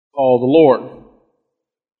call of the Lord,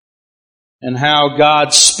 and how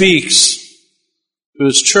God speaks to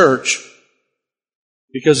His church.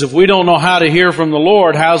 Because if we don't know how to hear from the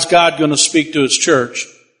Lord, how's God going to speak to His church?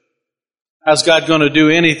 How's God going to do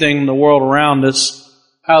anything in the world around us?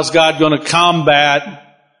 How's God going to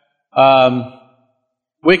combat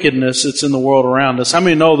wickedness that's in the world around us? How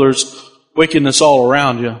many know there's wickedness all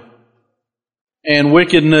around you? And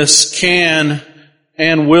wickedness can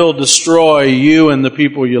and will destroy you and the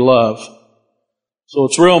people you love. So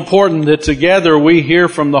it's real important that together we hear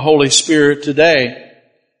from the Holy Spirit today.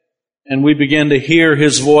 And we begin to hear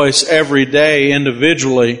His voice every day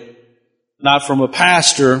individually, not from a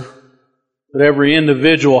pastor, but every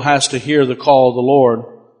individual has to hear the call of the Lord,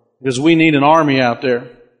 because we need an army out there.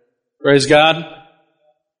 Praise God.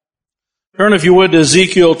 Turn, if you would, to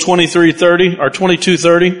Ezekiel 23:30 or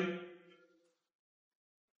 22:30.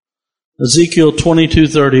 Ezekiel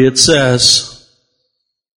 22:30, it says,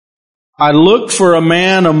 I looked for a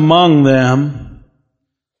man among them.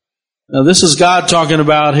 Now this is God talking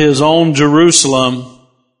about His own Jerusalem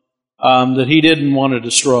that He didn't want to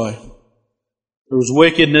destroy. There was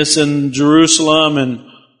wickedness in Jerusalem and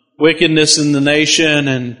wickedness in the nation,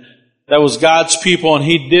 and that was God's people, and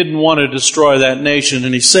He didn't want to destroy that nation.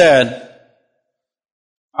 And He said,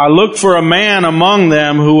 I looked for a man among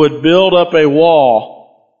them who would build up a wall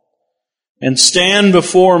and stand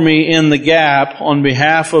before me in the gap on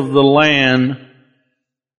behalf of the land,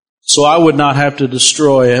 so I would not have to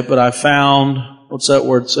destroy it. But I found, what's that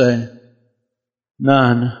word say?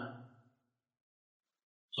 None.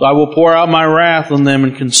 So I will pour out my wrath on them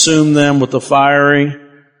and consume them with a fiery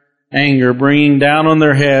anger, bringing down on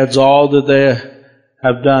their heads all that they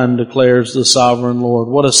have done, declares the sovereign Lord.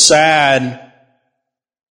 What a sad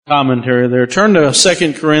commentary there. Turn to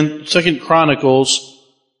 2 Chronicles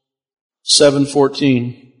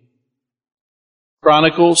 7:14.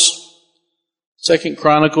 Second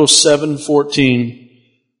Chronicles 7:14.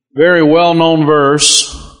 Very well-known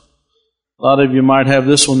verse. A lot of you might have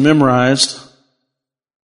this one memorized.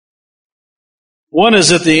 One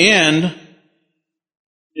is at the end,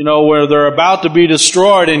 where they're about to be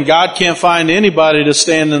destroyed and God can't find anybody to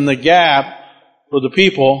stand in the gap for the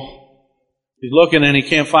people. He's looking and He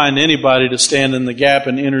can't find anybody to stand in the gap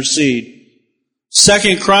and intercede.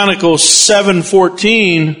 2 Chronicles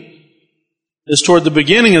 7:14 is toward the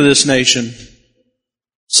beginning of this nation.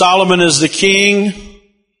 Solomon is the king.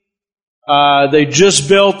 They just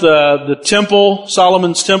built the temple,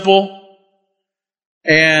 Solomon's temple,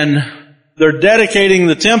 and they're dedicating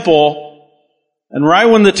the temple. And right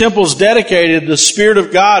when the temple's dedicated, the Spirit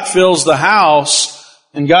of God fills the house,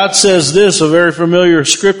 and God says this, a very familiar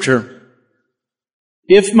scripture.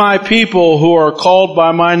 If my people who are called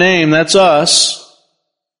by my name, that's us,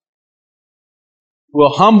 will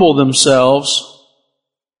humble themselves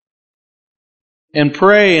and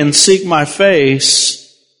pray and seek my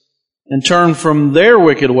face and turn from their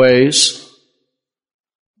wicked ways,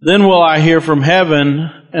 then will I hear from heaven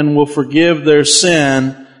and will forgive their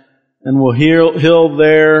sin and will heal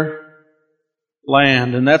their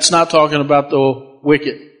land. And that's not talking about the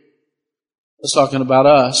wicked. That's talking about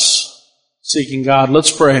us seeking God.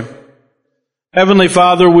 Let's pray. Heavenly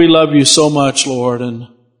Father, we love You so much, Lord. And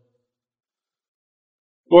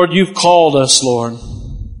Lord, You've called us, Lord,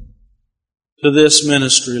 to this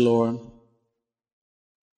ministry, Lord.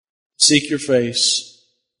 Seek Your face.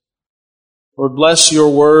 Lord, bless Your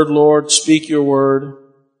word, Lord. Speak Your word.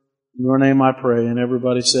 In Your name I pray. And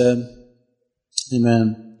everybody said,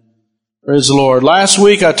 amen. Praise the Lord. Last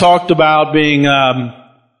week I talked about being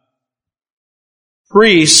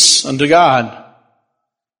priests unto God.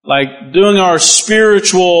 Like doing our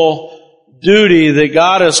spiritual duty that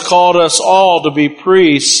God has called us all to be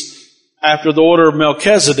priests after the order of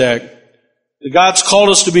Melchizedek. That God's called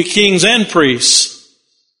us to be kings and priests.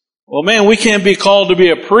 Well, man, we can't be called to be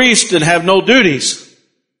a priest and have no duties.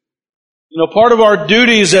 Part of our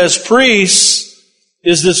duties as priests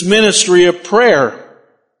is this ministry of prayer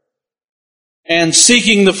and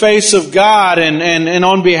seeking the face of God and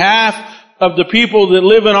on behalf of the people that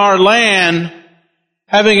live in our land,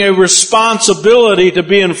 having a responsibility to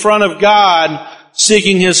be in front of God,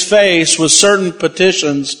 seeking His face with certain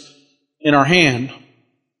petitions in our hand.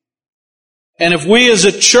 And if we as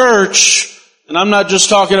a church, and I'm not just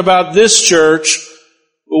talking about this church,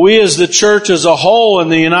 but we as the church as a whole in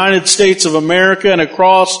the United States of America and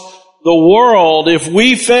across the world, if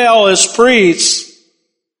we fail as priests,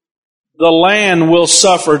 the land will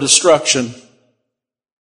suffer destruction.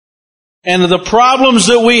 And the problems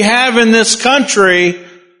that we have in this country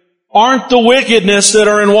aren't the wickedness that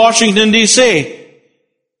are in Washington, D.C.,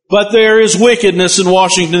 but there is wickedness in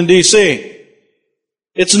Washington, D.C.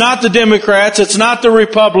 It's not the Democrats. It's not the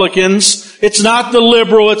Republicans. It's not the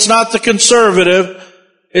liberal. It's not the conservative.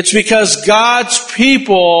 It's because God's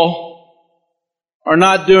people are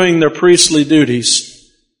not doing their priestly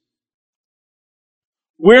duties.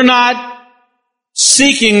 We're not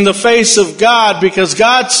seeking the face of God because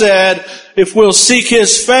God said if we'll seek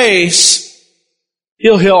His face,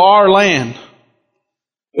 He'll heal our land.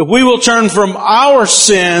 If we will turn from our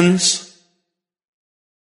sins,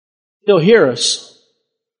 He'll hear us.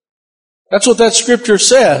 That's what that scripture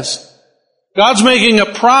says. God's making a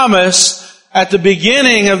promise at the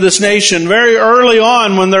beginning of this nation, very early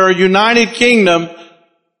on when they're a united kingdom.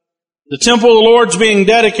 The temple of the Lord's being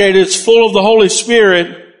dedicated. It's full of the Holy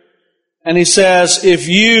Spirit. And He says, if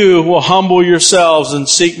you will humble yourselves and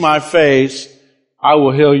seek my face, I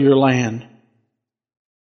will heal your land.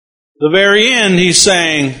 The very end, He's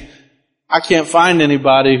saying, I can't find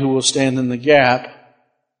anybody who will stand in the gap.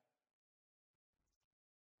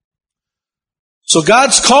 So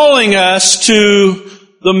God's calling us to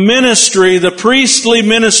the ministry, the priestly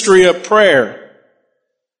ministry of prayer.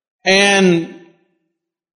 And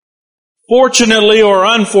fortunately or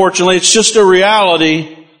unfortunately, it's just a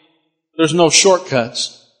reality, there's no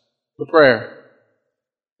shortcuts for prayer.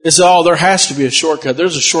 It's there has to be a shortcut.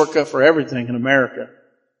 There's a shortcut for everything in America.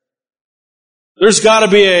 There's got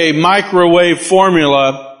to be a microwave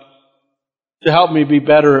formula to help me be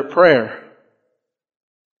better at prayer.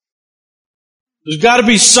 There's got to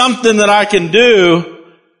be something that I can do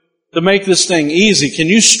to make this thing easy. Can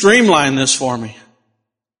you streamline this for me?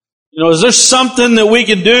 Is there something that we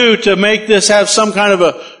can do to make this have some kind of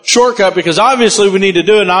a shortcut? Because obviously we need to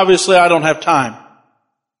do it, and obviously I don't have time.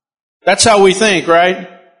 That's how we think, right?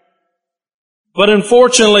 But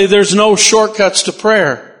unfortunately, there's no shortcuts to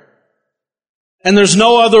prayer. And there's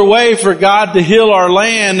no other way for God to heal our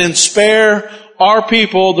land and spare our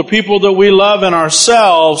people, the people that we love and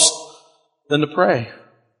ourselves, than to pray.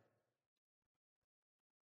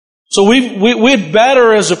 So we'd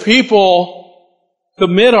better as a people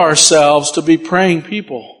commit ourselves to be praying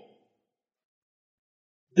people.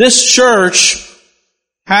 This church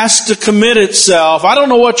has to commit itself. I don't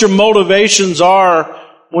know what your motivations are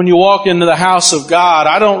when you walk into the house of God.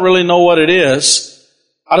 I don't really know what it is.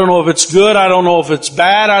 I don't know if it's good. I don't know if it's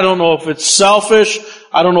bad. I don't know if it's selfish.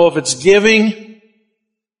 I don't know if it's giving.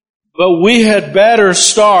 But we had better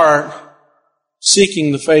start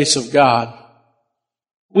seeking the face of God.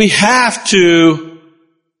 We have to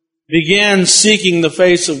begin seeking the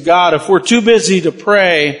face of God. If we're too busy to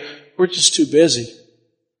pray, we're just too busy.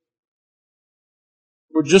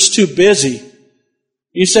 We're just too busy.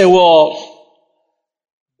 You say, well,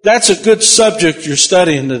 that's a good subject you're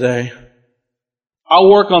studying today. I'll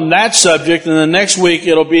work on that subject, and the next week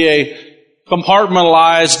it'll be a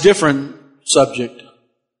compartmentalized, different subject.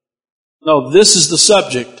 No, this is the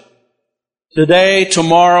subject. Today,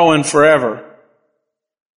 tomorrow, and forever.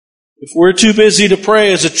 If we're too busy to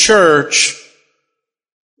pray as a church,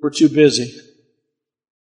 we're too busy.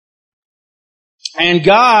 And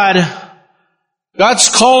God's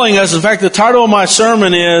calling us. In fact, the title of my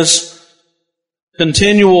sermon is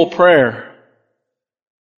Continual Prayer.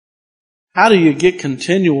 How do you get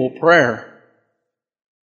continual prayer?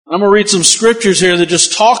 I'm going to read some scriptures here that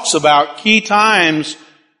just talks about key times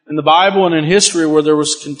in the Bible and in history where there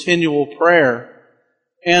was continual prayer.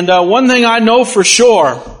 And one thing I know for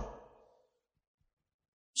sure,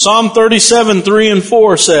 Psalm 37, 3 and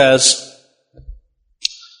 4 says,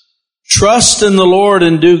 trust in the Lord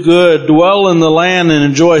and do good, dwell in the land and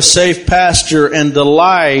enjoy safe pasture, and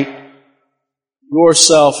delight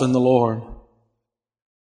yourself in the Lord.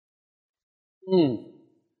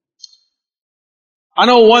 I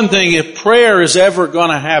know one thing, if prayer is ever going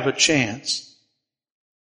to have a chance,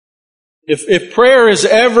 if prayer is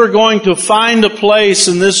ever going to find a place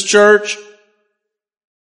in this church,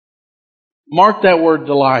 mark that word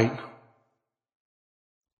delight. Is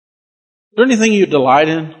there anything you delight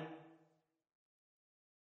in?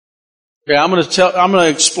 Okay, I'm going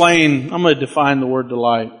to define the word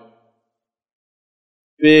delight.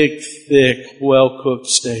 Big, thick, well-cooked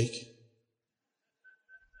steak.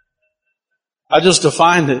 I just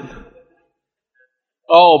defined it.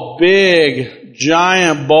 Oh, big,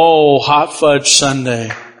 giant bowl, hot fudge sundae.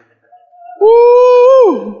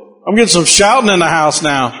 Woo! I'm getting some shouting in the house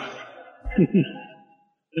now.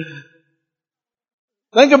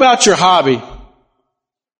 Think about your hobby.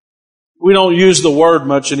 We don't use the word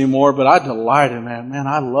much anymore, but I delight in that. Man,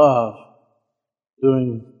 I love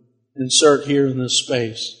doing insert here in this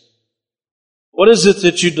space. What is it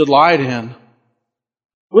that you delight in?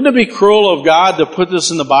 Wouldn't it be cruel of God to put this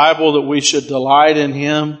in the Bible that we should delight in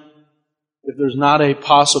Him if there's not a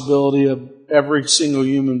possibility of every single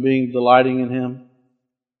human being delighting in Him.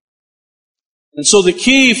 And so the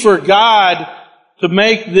key for God to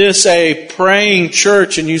make this a praying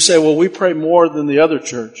church, and you say, well, we pray more than the other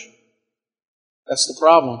church. That's the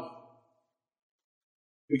problem.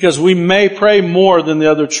 Because we may pray more than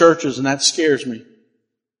the other churches, and that scares me.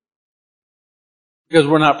 Because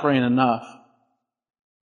we're not praying enough.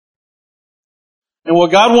 And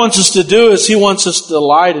what God wants us to do is He wants us to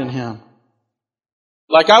delight in Him.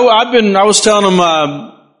 Like I was telling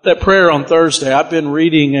them that prayer on Thursday. I've been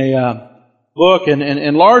reading a book,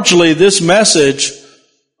 and largely this message,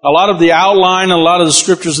 a lot of the outline, a lot of the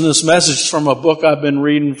scriptures in this message is from a book I've been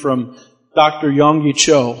reading from Dr. Yonggi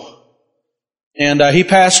Cho. And he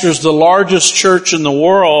pastors the largest church in the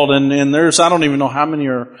world, and there's, I don't even know how many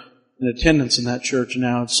are in attendance in that church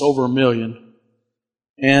now. It's over 1 million.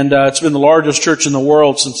 And it's been the largest church in the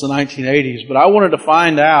world since the 1980s. But I wanted to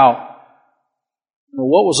find out,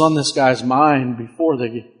 what was on this guy's mind before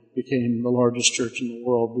they became the largest church in the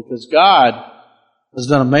world, because God has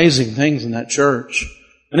done amazing things in that church.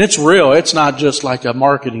 And it's real. It's not just like a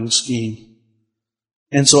marketing scheme.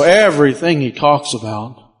 And so everything he talks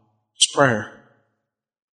about is prayer.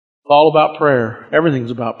 It's all about prayer.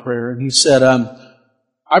 Everything's about prayer. And he said,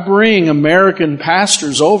 I bring American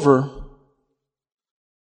pastors over,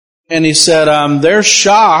 and he said, they're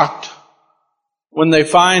shocked when they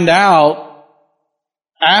find out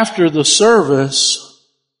after the service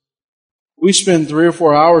we spend 3 or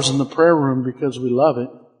 4 hours in the prayer room because we love it.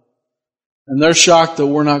 And they're shocked that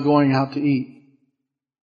we're not going out to eat.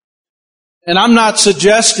 And I'm not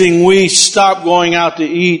suggesting we stop going out to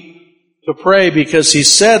eat to pray because he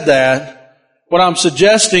said that. What I'm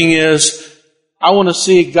suggesting is I want to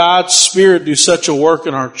see God's Spirit do such a work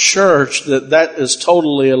in our church that is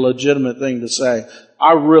totally a legitimate thing to say.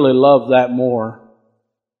 I really love that more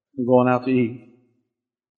than going out to eat.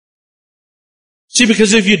 See,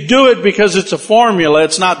 because if you do it because it's a formula,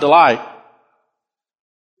 it's not delight.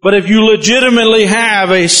 But if you legitimately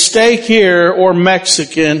have a steak here, or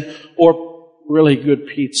Mexican, or really good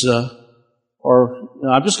pizza, or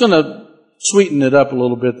I'm just going to sweeten it up a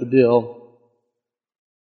little bit, the deal.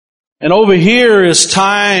 And over here is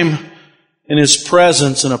time in His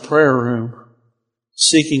presence in a prayer room,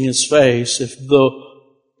 seeking His face. If the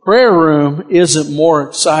prayer room isn't more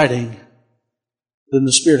exciting, then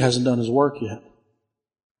the Spirit hasn't done His work yet.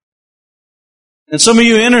 And some of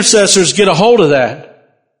you intercessors get a hold of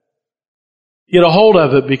that. Get a hold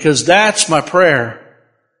of it, because that's my prayer.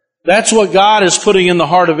 That's what God is putting in the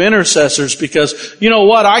heart of intercessors, because you know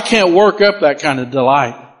what? I can't work up that kind of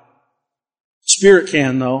delight. Spirit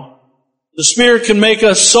can, though. The Spirit can make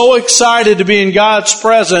us so excited to be in God's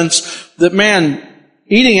presence that, man,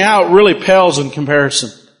 eating out really pales in comparison.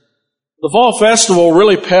 The fall festival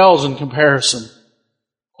really pales in comparison.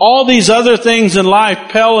 All these other things in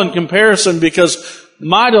life pale in comparison, because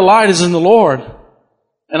my delight is in the Lord.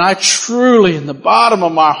 And I truly, in the bottom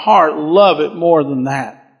of my heart, love it more than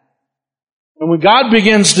that. And when God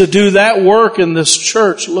begins to do that work in this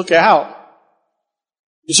church, look out.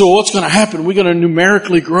 You say, well, what's going to happen? We're going to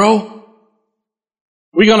numerically grow?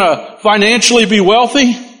 We're going to financially be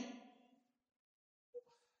wealthy?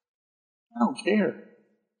 I don't care.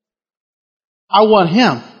 I want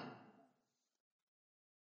Him.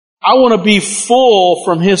 I want to be full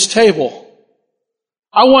from His table.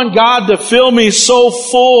 I want God to fill me so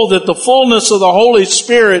full that the fullness of the Holy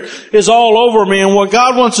Spirit is all over me. And what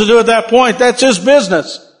God wants to do at that point, that's His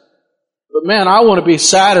business. But man, I want to be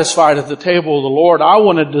satisfied at the table of the Lord. I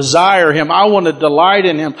want to desire Him. I want to delight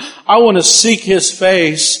in Him. I want to seek His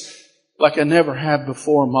face like I never have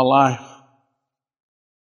before in my life.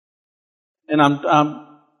 And I'm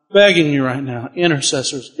begging you right now,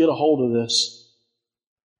 intercessors, get a hold of this.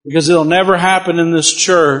 Because it'll never happen in this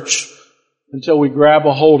church until we grab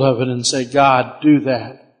a hold of it and say, God, do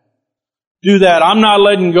that. Do that. I'm not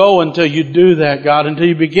letting go until you do that, God, until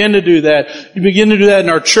you begin to do that. You begin to do that in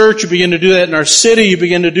our church. You begin to do that in our city. You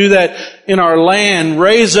begin to do that in our land.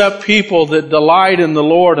 Raise up people that delight in the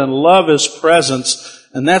Lord and love His presence.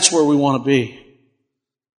 And that's where we want to be.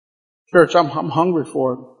 Church, I'm hungry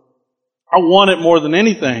for it. I want it more than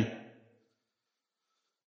anything.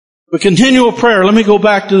 But continual prayer, let me go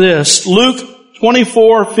back to this. Luke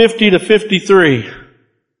 24:50-53. It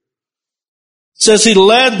says He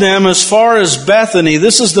led them as far as Bethany.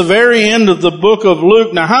 This is the very end of the book of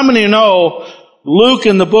Luke. Now, how many know Luke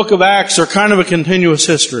and the book of Acts are kind of a continuous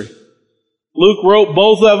history? Luke wrote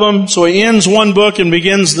both of them, so he ends one book and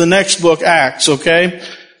begins the next book, Acts, okay?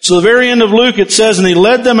 So the very end of Luke, it says, and He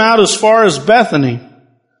led them out as far as Bethany.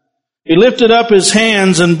 He lifted up His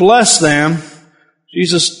hands and blessed them.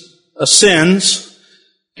 Jesus ascends,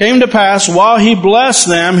 came to pass, while he blessed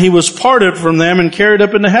them, he was parted from them and carried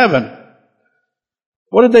up into heaven.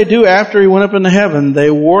 What did they do after he went up into heaven? They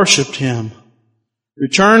worshiped him,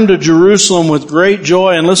 returned to Jerusalem with great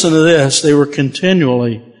joy, and listen to this, they were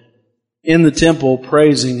continually in the temple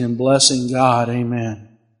praising and blessing God.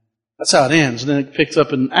 Amen. That's how it ends. And then it picks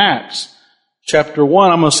up in Acts chapter 1.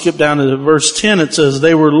 I'm going to skip down to verse 10. It says,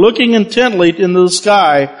 they were looking intently into the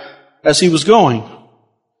sky as he was going,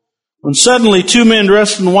 when suddenly 2 men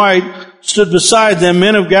dressed in white stood beside them.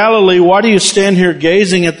 Men of Galilee, why do you stand here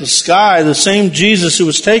gazing at the sky? The same Jesus who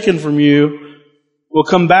was taken from you will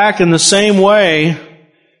come back in the same way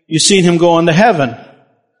you've seen him go into heaven.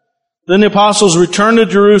 Then the apostles returned to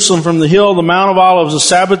Jerusalem from the hill of the Mount of Olives, a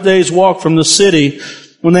Sabbath day's walk from the city.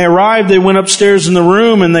 When they arrived, they went upstairs in the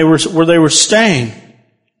room where they were staying.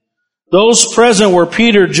 Those present were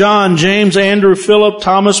Peter, John, James, Andrew, Philip,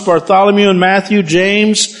 Thomas, Bartholomew, and Matthew,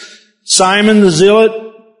 James, Simon the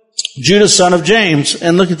Zealot, Judas, son of James.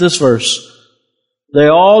 And look at this verse. They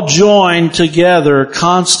all joined together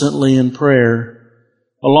constantly in prayer,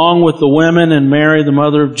 along with the women and Mary, the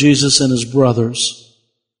mother of Jesus, and his brothers.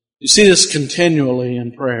 You see this continually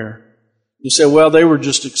in prayer. You say, well, they were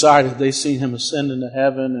just excited. They seen him ascend into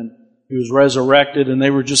heaven and he was resurrected, and they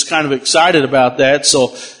were just kind of excited about that.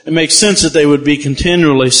 So it makes sense that they would be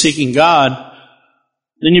continually seeking God.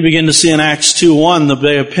 Then you begin to see in Acts 2:1, the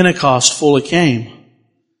day of Pentecost fully came.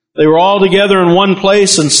 They were all together in one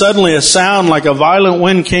place, and suddenly a sound like a violent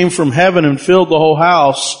wind came from heaven and filled the whole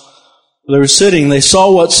house where they were sitting. They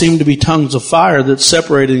saw what seemed to be tongues of fire that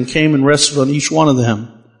separated and came and rested on each one of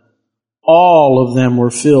them. All of them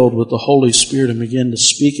were filled with the Holy Spirit and began to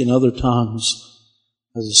speak in other tongues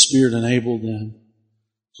as the Spirit enabled them.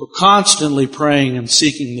 So constantly praying and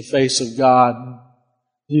seeking the face of God,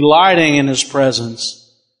 delighting in His presence.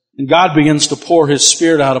 And God begins to pour His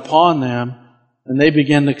Spirit out upon them, and they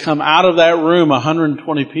begin to come out of that room,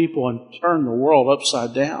 120 people, and turn the world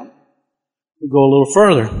upside down. We go a little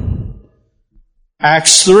further.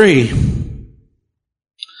 Acts 3.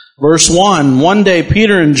 Verse 1, one day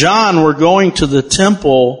Peter and John were going to the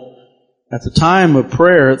temple at the time of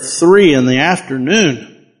prayer at 3 in the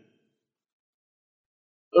afternoon.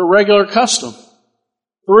 Their regular custom.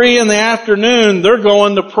 3 in the afternoon, they're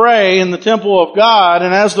going to pray in the temple of God,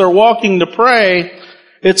 and as they're walking to pray,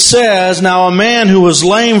 it says, now a man who was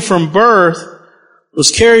lame from birth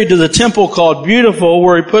was carried to the temple called Beautiful,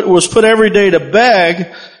 where he was put every day to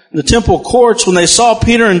beg. In the temple courts, when they saw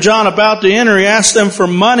Peter and John about to enter, he asked them for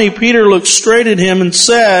money. Peter looked straight at him and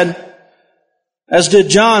said, as did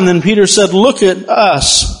John, then Peter said, look at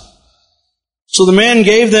us. So the man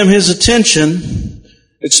gave them his attention,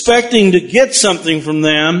 expecting to get something from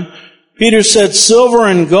them. Peter said, silver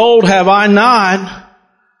and gold have I not,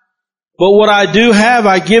 but what I do have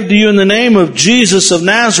I give to you in the name of Jesus of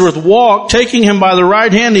Nazareth. Walk. Taking him by the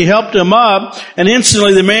right hand, he helped him up, and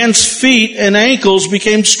instantly the man's feet and ankles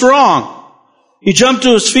became strong. He jumped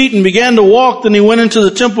to his feet and began to walk. Then he went into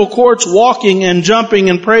the temple courts, walking and jumping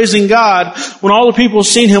and praising God. When all the people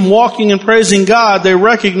seen him walking and praising God, they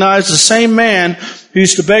recognized the same man who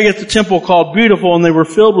used to beg at the temple called Beautiful, and they were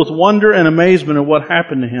filled with wonder and amazement at what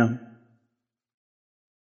happened to him.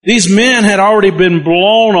 These men had already been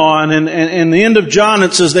blown on, and in the end of John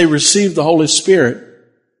it says they received the Holy Spirit.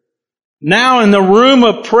 Now in the room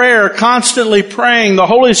of prayer, constantly praying, the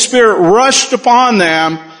Holy Spirit rushed upon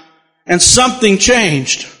them, and something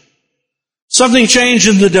changed. Something changed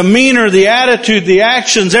in the demeanor, the attitude, the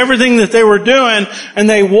actions, everything that they were doing, and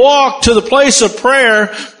they walked to the place of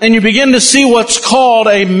prayer, and you begin to see what's called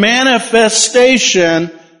a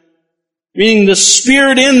manifestation, meaning the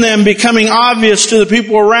Spirit in them becoming obvious to the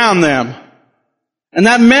people around them. And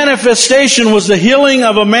that manifestation was the healing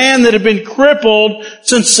of a man that had been crippled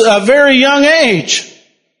since a very young age.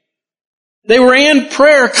 They were in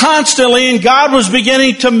prayer constantly, and God was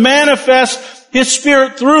beginning to manifest His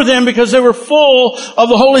Spirit through them because they were full of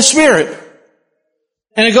the Holy Spirit.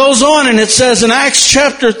 And it goes on and it says in Acts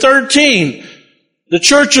chapter 13, the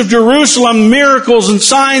church of Jerusalem, miracles and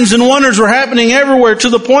signs and wonders were happening everywhere, to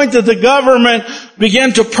the point that the government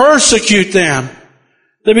began to persecute them.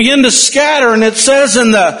 They began to scatter, and it says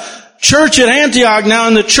in the church at Antioch, now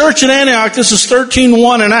in the church at Antioch, this is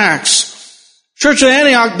 13:1 in Acts, church at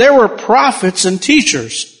Antioch, there were prophets and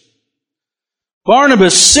teachers.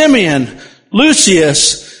 Barnabas, Simeon,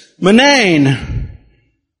 Lucius, Manaen,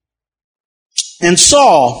 and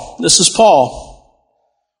Saul, this is Paul.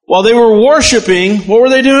 While they were worshiping, what were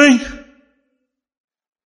they doing?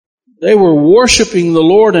 They were worshiping the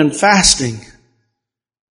Lord and fasting.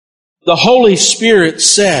 The Holy Spirit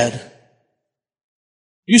said,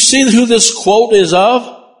 you see who this quote is of?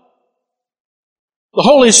 The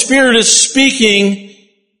Holy Spirit is speaking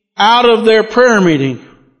out of their prayer meeting.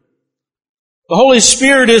 The Holy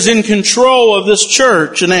Spirit is in control of this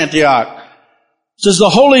church in Antioch. It says, the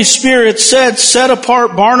Holy Spirit said, set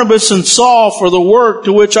apart Barnabas and Saul for the work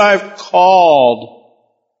to which I've called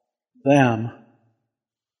them.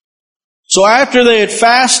 So after they had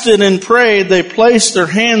fasted and prayed, they placed their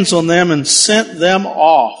hands on them and sent them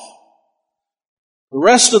off. The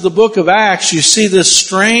rest of the book of Acts, you see this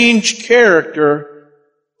strange character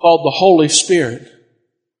called the Holy Spirit.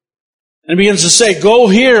 And he begins to say, go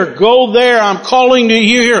here, go there, I'm calling to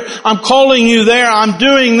you here, I'm calling you there, I'm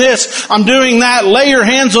doing this, I'm doing that, lay your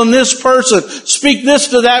hands on this person, speak this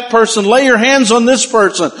to that person, lay your hands on this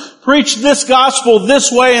person, preach this gospel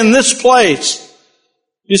this way in this place.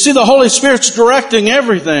 You see, the Holy Spirit's directing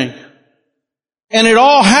everything. And it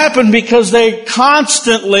all happened because they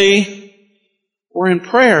constantly were in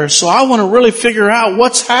prayer. So I want to really figure out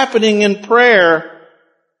what's happening in prayer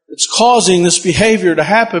that's causing this behavior to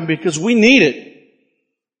happen, because we need it.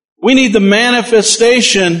 We need the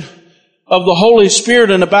manifestation of the Holy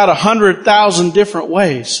Spirit in about 100,000 different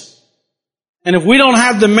ways. And if we don't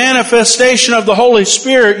have the manifestation of the Holy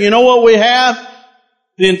Spirit, you know what we have?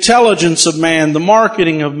 The intelligence of man, the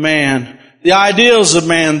marketing of man, the ideals of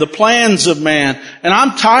man, the plans of man. And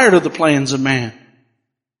I'm tired of the plans of man.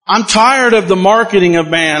 I'm tired of the marketing of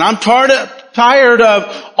man. I'm tired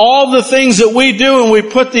of all the things that we do, and we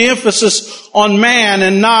put the emphasis on man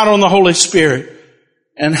and not on the Holy Spirit.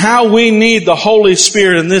 And how we need the Holy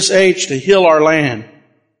Spirit in this age to heal our land.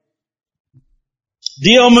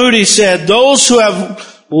 D.L. Moody said, those who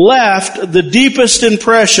have left the deepest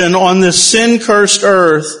impression on this sin-cursed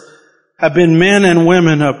earth have been men and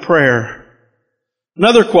women of prayer.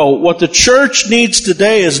 Another quote, what the church needs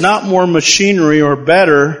today is not more machinery or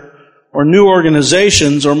better or new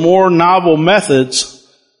organizations or more novel methods,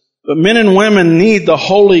 but men and women need the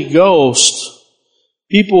Holy Ghost,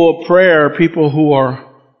 people of prayer, people who are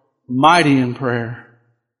mighty in prayer.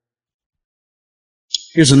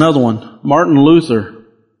 Here's another one, Martin Luther.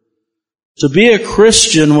 To be a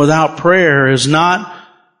Christian without prayer is not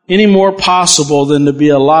any more possible than to be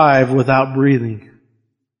alive without breathing.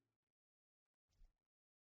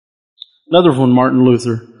 Another one, Martin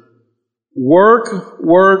Luther. Work,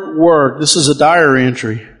 work, work. This is a diary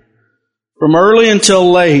entry. From early until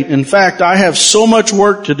late. In fact, I have so much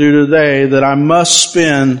work to do today that I must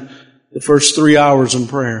spend the first 3 hours in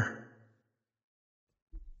prayer.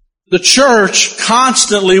 The church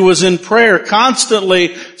constantly was in prayer,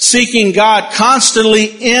 constantly seeking God, constantly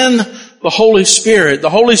in the Holy Spirit. The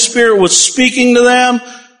Holy Spirit was speaking to them.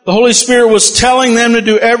 The Holy Spirit was telling them to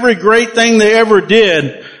do every great thing they ever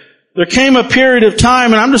did. There came a period of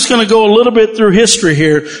time, and I'm just going to go a little bit through history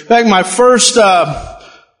here. In fact, my first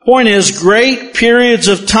point is great periods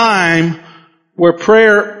of time where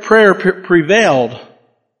prayer prevailed.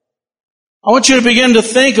 I want you to begin to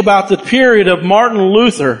think about the period of Martin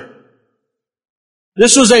Luther.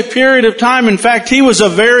 This was a period of time, in fact, he was a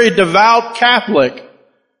very devout Catholic.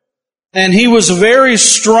 And he was a very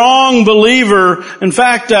strong believer. In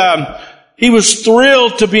fact, he was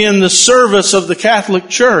thrilled to be in the service of the Catholic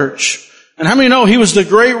Church. And how many know he was the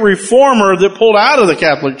great reformer that pulled out of the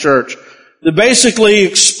Catholic Church, that basically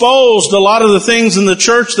exposed a lot of the things in the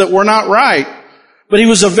church that were not right? But he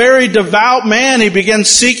was a very devout man. He began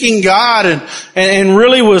seeking God and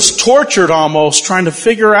really was tortured almost, trying to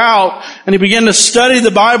figure out. And he began to study the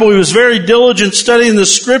Bible. He was very diligent studying the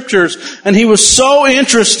Scriptures. And he was so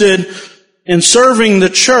interested in serving the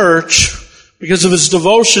church because of his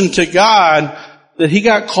devotion to God that he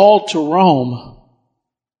got called to Rome.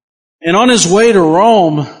 And on his way to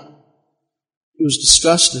Rome, he was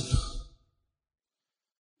disgusted.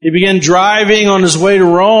 He began driving on his way to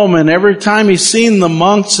Rome, and every time he seen the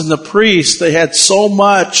monks and the priests, they had so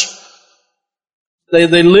much. They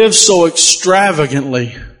lived so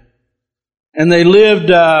extravagantly. And they lived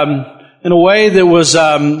in a way that was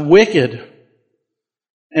wicked.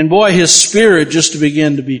 And boy, his spirit just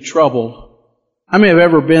began to be troubled. How many have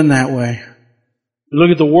ever been that way? You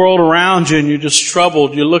look at the world around you and you're just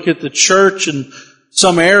troubled. You look at the church in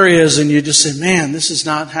some areas and you just say, man, this is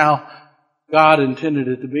not how God intended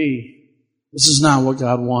it to be. This is not what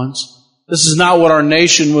God wants. This is not what our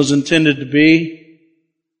nation was intended to be.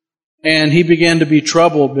 And he began to be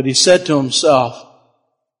troubled, but he said to himself,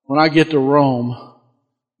 when I get to Rome,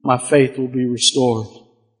 my faith will be restored.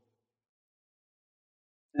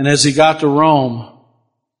 And as he got to Rome,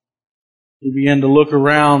 he began to look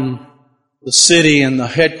around the city and the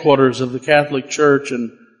headquarters of the Catholic Church,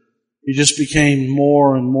 and he just became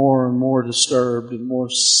more and more and more disturbed and more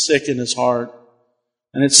sick in his heart.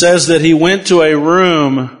 And it says that he went to a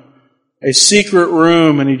room a secret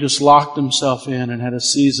room and he just locked himself in and had a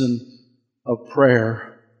season of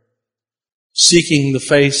prayer, seeking the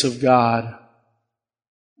face of God.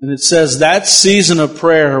 And it says that season of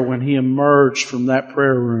prayer, when he emerged from that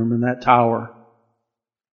prayer room in that tower,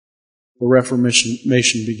 the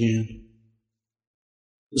Reformation began.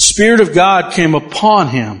 The Spirit of God came upon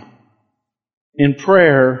him in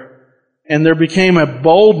prayer, and there became a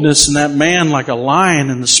boldness in that man like a lion,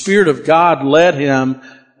 and the Spirit of God led him,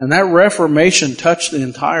 and that Reformation touched the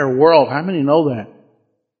entire world. How many know that?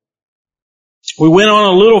 We went on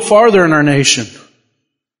a little farther in our nation.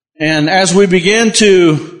 And as we began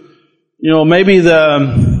to, maybe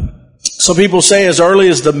some people say as early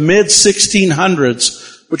as the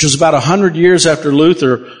mid-1600s, which was about 100 years after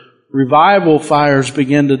Luther, revival fires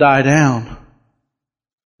began to die down.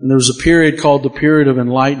 And there was a period called the period of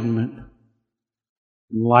enlightenment.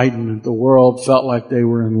 Enlightenment. The world felt like they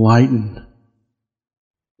were enlightened.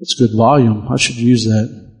 That's good volume. I should use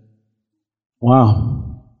that.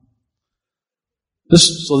 Wow.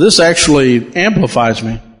 This actually amplifies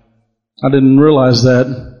me. I didn't realize that.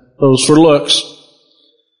 Those for looks.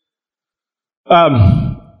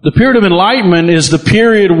 The period of enlightenment is the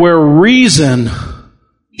period where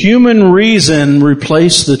human reason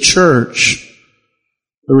replaced the church.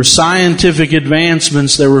 There were scientific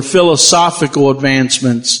advancements. There were philosophical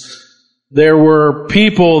advancements. There were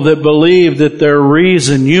people that believed that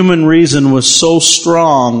human reason was so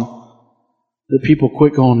strong that people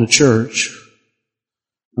quit going to church.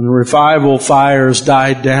 And the revival fires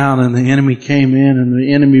died down and the enemy came in and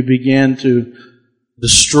the enemy began to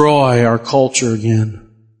destroy our culture again.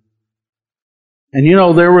 And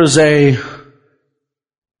there was a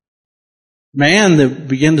man that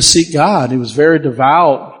began to seek God. He was very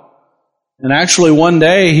devout. And actually one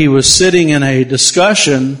day he was sitting in a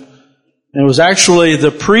discussion, and it was actually the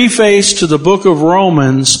preface to the book of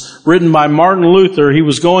Romans written by Martin Luther. He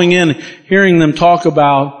was going in, hearing them talk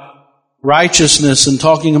about righteousness and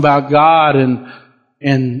talking about God,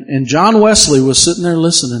 and John Wesley was sitting there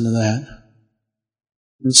listening to that.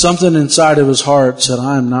 And something inside of his heart said,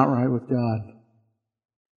 I am not right with God.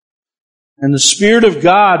 And the Spirit of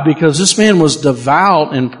God, because this man was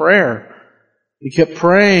devout in prayer, he kept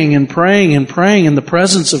praying and praying and praying, and the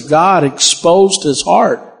presence of God exposed his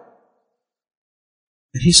heart.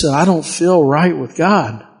 And he said, I don't feel right with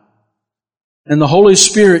God. And the Holy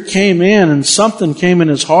Spirit came in, and something came in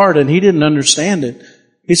his heart, and he didn't understand it.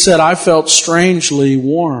 He said, I felt strangely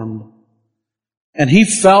warmed. And he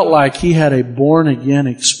felt like he had a born-again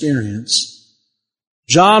experience.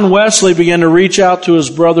 John Wesley began to reach out to his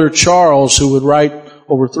brother Charles, who would write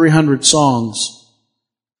over 300 songs.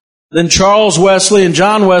 Then Charles Wesley and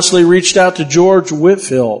John Wesley reached out to George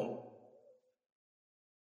Whitefield,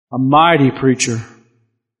 a mighty preacher.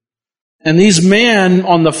 And these men,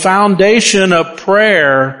 on the foundation of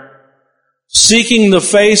prayer, seeking the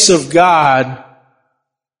face of God,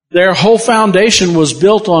 their whole foundation was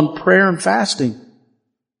built on prayer and fasting.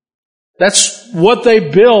 That's what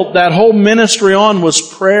they built that whole ministry on,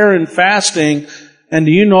 was prayer and fasting. And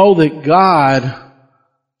do you know that God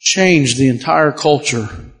changed the entire culture?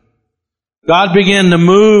 God began to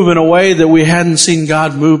move in a way that we hadn't seen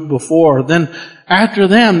God move before. Then after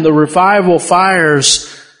them, the revival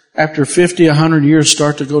fires, after 50, 100 years,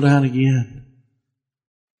 start to go down again.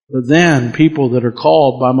 But then people that are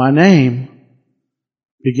called by my name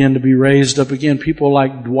begin to be raised up again. People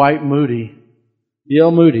like Dwight Moody,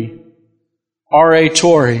 D.L. Moody, R.A.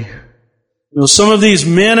 Torrey. Some of these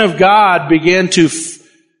men of God began to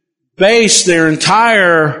base their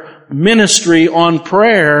entire ministry on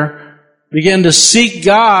prayer, began to seek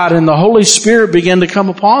God, and the Holy Spirit began to come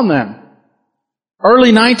upon them.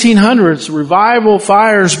 Early 1900s, revival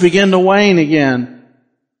fires began to wane again.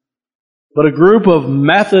 But a group of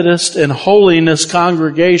Methodist and holiness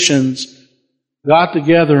congregations got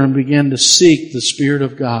together and began to seek the Spirit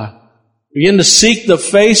of God. Began to seek the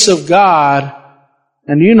face of God.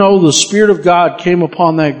 And the Spirit of God came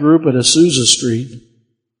upon that group at Azusa Street.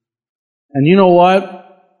 And you know what?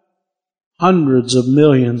 Hundreds of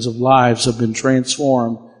millions of lives have been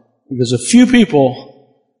transformed because a few people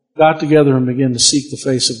got together and began to seek the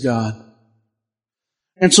face of God.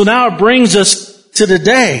 And so now it brings us to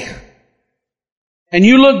today. And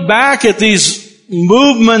you look back at these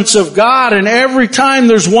movements of God, and every time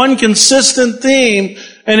there's one consistent theme,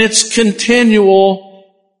 and it's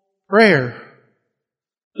continual prayer.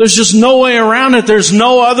 There's just no way around it. There's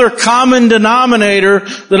no other common denominator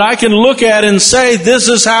that I can look at and say, this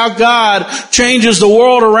is how God changes the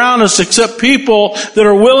world around us, except people that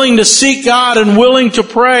are willing to seek God and willing to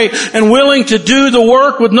pray and willing to do the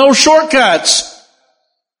work with no shortcuts.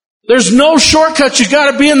 There's no shortcuts. You've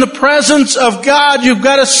got to be in the presence of God. You've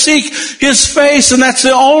got to seek His face, and that's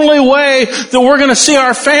the only way that we're going to see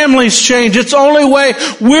our families change. It's the only way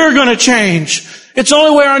we're going to change. It's the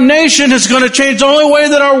only way our nation is going to change. The only way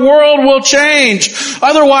that our world will change.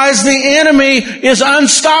 Otherwise, the enemy is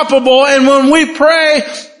unstoppable, and when we pray,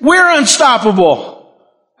 we're unstoppable.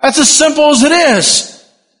 That's as simple as it is.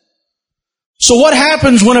 So what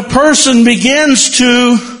happens when a person begins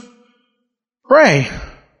to pray?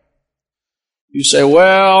 You say,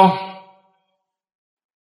 well,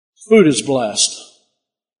 food is blessed.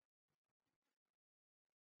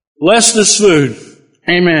 Bless this food.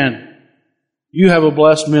 Amen. You have a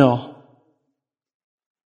blessed meal.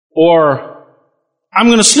 Or, I'm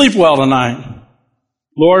going to sleep well tonight.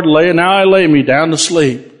 Lord, now I lay me down to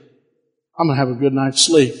sleep. I'm going to have a good night's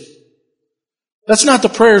sleep. That's not the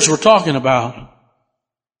prayers we're talking about.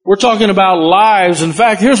 We're talking about lives. In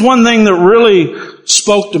fact, here's one thing that really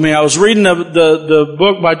spoke to me. I was reading the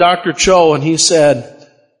book by Dr. Cho, and he said,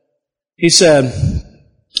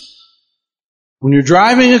 when you're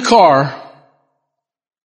driving a car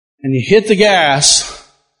and you hit the gas,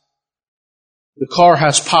 the car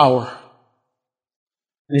has power.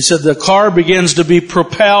 And he said the car begins to be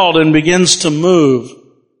propelled and begins to move.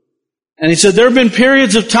 And he said there have been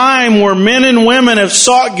periods of time where men and women have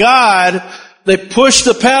sought God. They pushed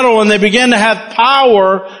the pedal and they began to have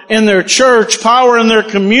power in their church, power in their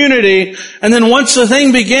community. And then once the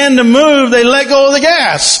thing began to move, they let go of the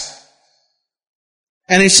gas.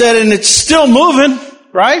 And he said, and it's still moving,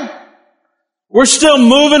 right? We're still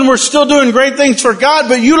moving. We're still doing great things for God,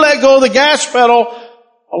 but you let go of the gas pedal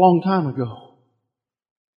a long time ago.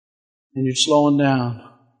 And you're slowing down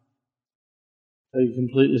until you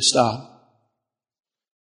completely stop.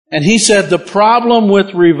 And he said the problem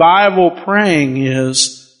with revival praying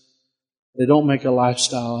is they don't make a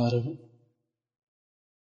lifestyle out of it.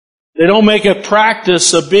 They don't make a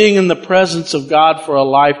practice of being in the presence of God for a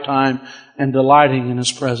lifetime and delighting in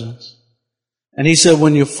His presence. And he said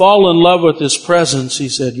when you fall in love with His presence, he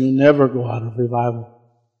said, you never go out of revival.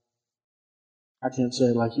 I can't say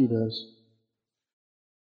it like he does.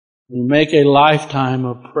 When you make a lifetime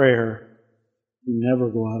of prayer, you never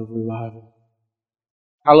go out of revival.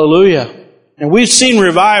 Hallelujah. And we've seen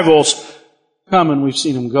revivals come and we've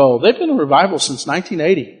seen them go. They've been in revival since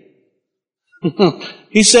 1980.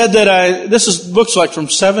 He said that, book's like from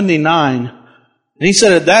 79. And he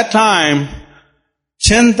said at that time,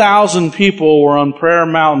 10,000 people were on Prayer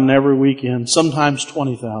Mountain every weekend, sometimes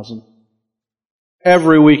 20,000.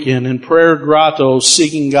 Every weekend in prayer grottos,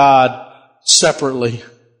 seeking God separately,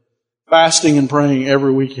 fasting and praying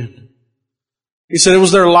every weekend. He said it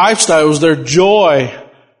was their lifestyle, it was their joy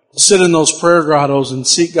to sit in those prayer grottos and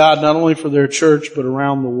seek God not only for their church, but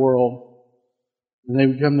around the world. And they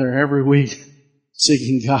would come there every week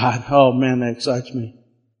seeking God. Oh man, that excites me.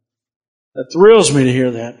 That thrills me to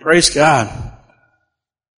hear that. Praise God.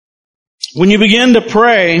 When you begin to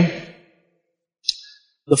pray,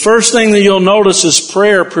 the first thing that you'll notice is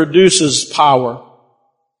prayer produces power.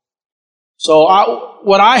 So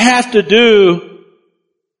what I have to do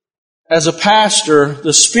as a pastor,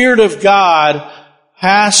 the Spirit of God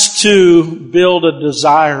has to build a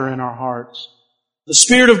desire in our hearts. The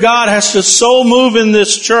Spirit of God has to so move in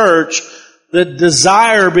this church that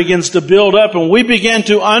desire begins to build up, and we begin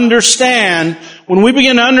to understand, when we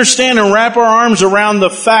begin to understand and wrap our arms around the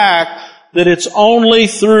fact that it's only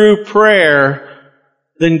through prayer,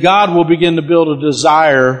 then God will begin to build a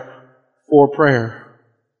desire for prayer.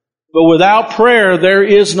 But without prayer, there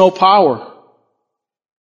is no power.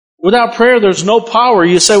 Without prayer, there's no power.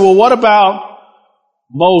 You say, well, what about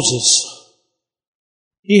Moses?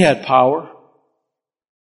 He had power.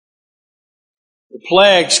 The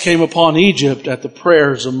plagues came upon Egypt at the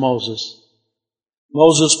prayers of Moses.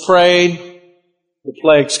 Moses prayed, the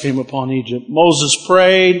plagues came upon Egypt. Moses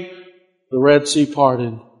prayed, the Red Sea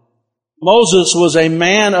parted. Moses was a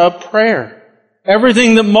man of prayer.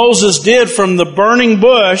 Everything that Moses did, from the burning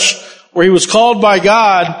bush where he was called by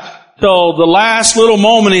God till the last little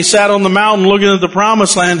moment he sat on the mountain looking at the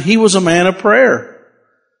promised land, he was a man of prayer.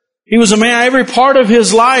 He was a man, every part of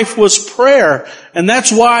his life was prayer. And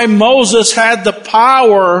that's why Moses had the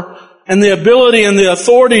power and the ability and the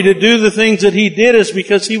authority to do the things that he did, is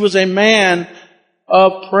because he was a man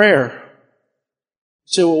of prayer. You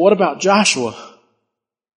say, well, what about Joshua?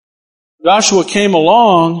 Joshua came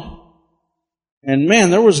along, and man,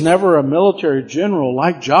 there was never a military general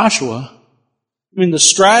like Joshua. I mean, the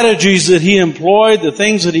strategies that he employed, the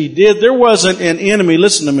things that he did, there wasn't an enemy,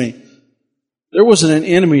 listen to me, there wasn't an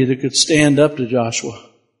enemy that could stand up to Joshua.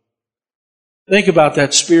 Think about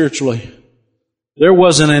that spiritually. There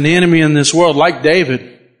wasn't an enemy in this world like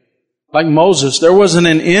David. Like Moses, there wasn't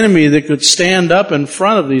an enemy that could stand up in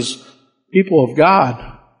front of these people of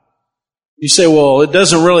God. You say, well, it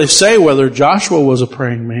doesn't really say whether Joshua was a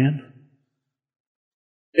praying man.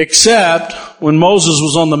 Except when Moses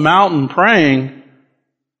was on the mountain praying,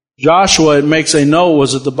 Joshua, it makes a note,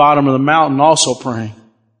 was at the bottom of the mountain also praying.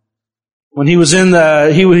 When he was in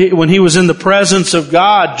the presence of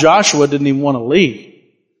God, Joshua didn't even want to leave.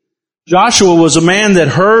 Joshua was a man that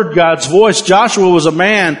heard God's voice. Joshua was a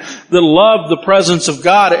man that loved the presence of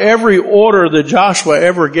God. Every order that Joshua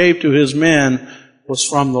ever gave to his men was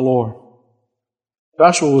from the Lord.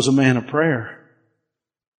 Joshua was a man of prayer.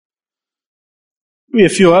 Maybe a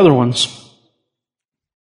few other ones.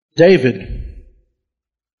 David.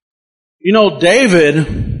 You know,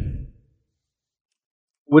 David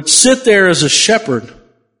would sit there as a shepherd,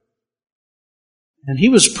 and he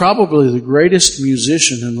was probably the greatest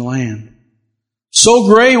musician in the land. So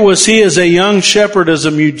great was he as a young shepherd, as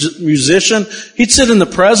a musician. He'd sit in the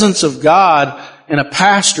presence of God and a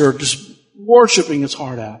pastor just worshiping his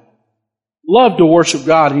heart out. Loved to worship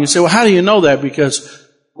God. And you say, well, how do you know that? Because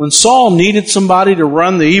when Saul needed somebody to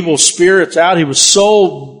run the evil spirits out, he was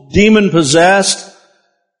so demon-possessed,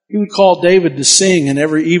 he would call David to sing and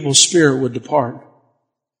every evil spirit would depart.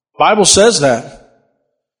 The Bible says that.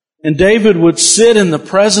 And David would sit in the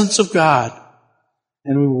presence of God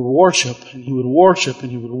and we would worship and he would worship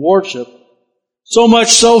and he would worship. So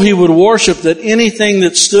much so he would worship that anything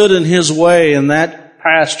that stood in his way in that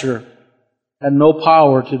pasture had no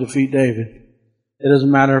power to defeat David. It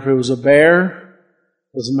doesn't matter if it was a bear.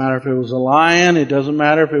 It doesn't matter if it was a lion. It doesn't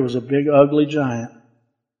matter if it was a big, ugly giant.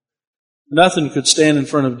 Nothing could stand in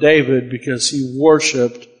front of David because he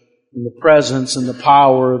worshiped in the presence and the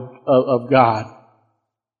power of God.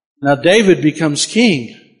 Now David becomes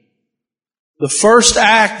king. The first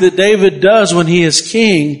act that David does when he is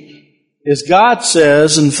king is God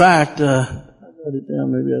says, in fact, I wrote it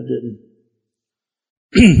down, maybe I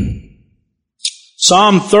didn't.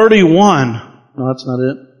 Psalm 31. No, that's not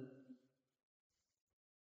it.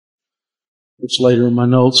 It's later in my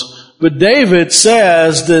notes. But David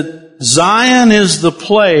says that Zion is the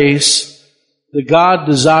place that God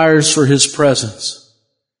desires for His presence.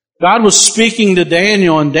 God was speaking to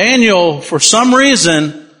Daniel, and Daniel, for some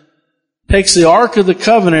reason, takes the Ark of the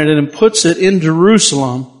Covenant and puts it in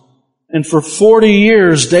Jerusalem. And for 40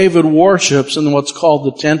 years, David worships in what's called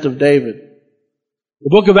the Tent of David. The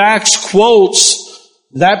book of Acts quotes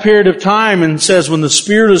that period of time and says when the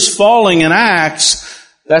Spirit is falling in Acts,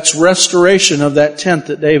 that's restoration of that tent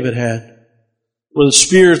that David had, where the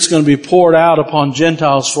Spirit's going to be poured out upon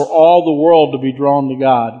Gentiles for all the world to be drawn to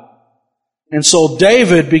God. And so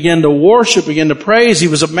David began to worship, began to praise. He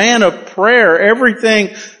was a man of prayer.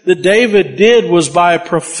 Everything that David did was by a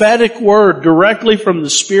prophetic word directly from the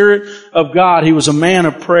Spirit of God. He was a man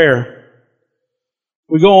of prayer.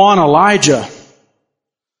 We go on, Elijah.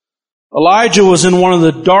 Elijah was in one of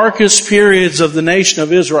the darkest periods of the nation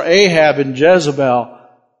of Israel, Ahab and Jezebel.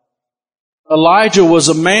 Elijah was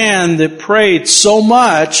a man that prayed so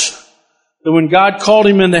much that when God called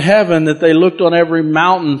him into heaven, that they looked on every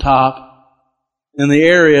mountaintop in the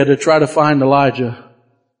area to try to find Elijah,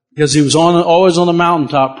 because he was always on the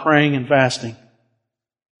mountaintop praying and fasting.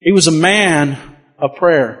 He was a man of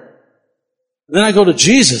prayer. And then I go to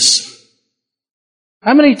Jesus.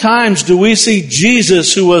 How many times do we see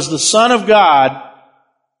Jesus, who was the Son of God,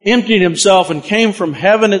 emptied Himself and came from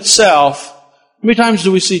heaven itself? How many times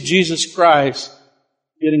do we see Jesus Christ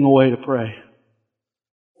getting away to pray?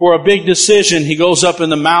 For a big decision, He goes up in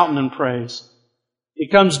the mountain and prays. He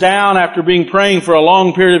comes down after praying for a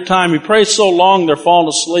long period of time. He prays so long they're falling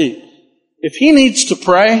asleep. If He needs to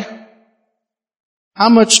pray, how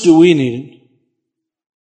much do we need it?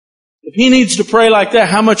 If He needs to pray like that,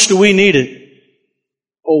 how much do we need it?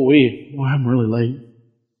 I'm really late.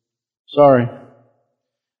 Sorry.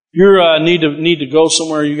 If you need to go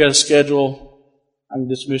somewhere, you got a schedule, I can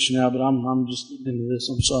dismiss you now, but I'm just getting into this.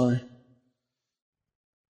 I'm sorry.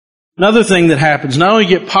 Another thing that happens, not only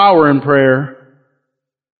get power in prayer,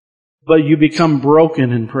 but you become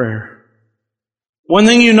broken in prayer. One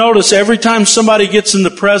thing you notice, every time somebody gets in the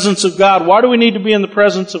presence of God, why do we need to be in the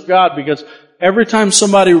presence of God? Because every time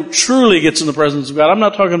somebody truly gets in the presence of God, I'm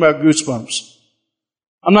not talking about goosebumps.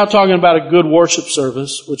 I'm not talking about a good worship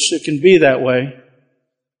service, which it can be that way.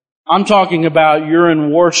 I'm talking about you're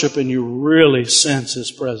in worship and you really sense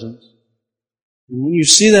His presence. And when you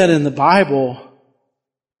see that in the Bible,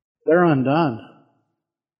 they're undone.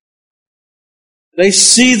 They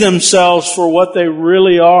see themselves for what they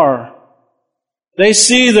really are. They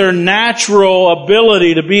see their natural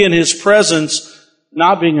ability to be in His presence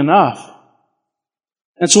not being enough.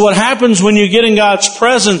 And so what happens when you get in God's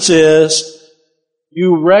presence is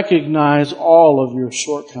you recognize all of your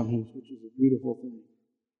shortcomings, which is a beautiful thing.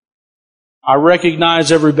 I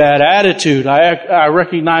recognize every bad attitude. I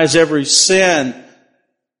recognize every sin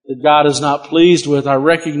that God is not pleased with. I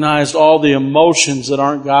recognize all the emotions that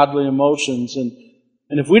aren't godly emotions. And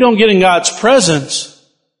if we don't get in God's presence,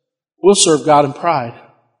 we'll serve God in pride.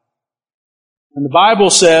 And the Bible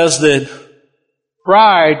says that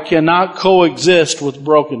pride cannot coexist with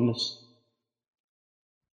brokenness.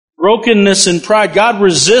 Brokenness and pride. God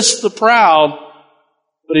resists the proud,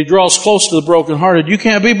 but He draws close to the brokenhearted. You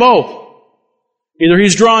can't be both. Either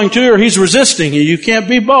He's drawing to you or He's resisting you. You can't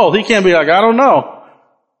be both. He can't be like, I don't know.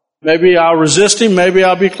 Maybe I'll resist Him, maybe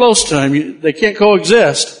I'll be close to Him. They can't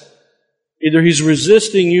coexist. Either He's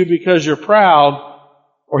resisting you because you're proud,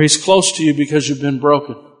 or He's close to you because you've been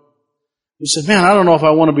broken. You say, man, I don't know if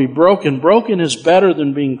I want to be broken. Broken is better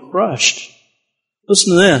than being crushed.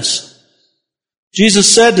 Listen to this.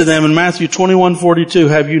 Jesus said to them in Matthew 21:42,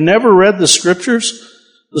 have you never read the Scriptures?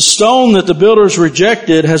 The stone that the builders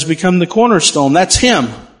rejected has become the cornerstone. That's Him.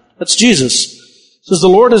 That's Jesus. It says, the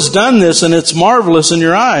Lord has done this, and it's marvelous in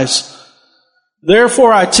your eyes.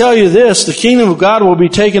 Therefore, I tell you this, the kingdom of God will be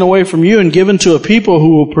taken away from you and given to a people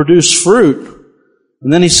who will produce fruit.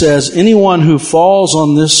 And then He says, anyone who falls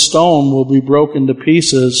on this stone will be broken to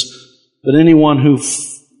pieces, but anyone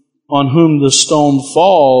on whom the stone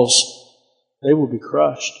falls, they will be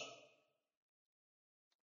crushed.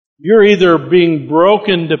 You're either being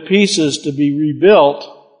broken to pieces to be rebuilt,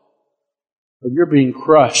 or you're being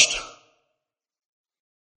crushed.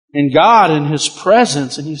 And God in His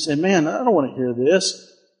presence, and you say, man, I don't want to hear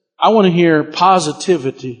this. I want to hear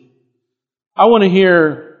positivity. I want to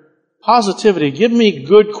hear positivity. Give me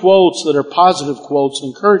good quotes that are positive quotes,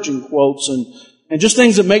 encouraging quotes, and just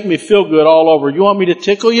things that make me feel good all over. You want me to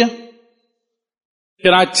tickle you?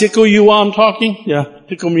 Can I tickle you while I'm talking? Yeah,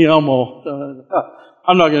 tickle me Elmo.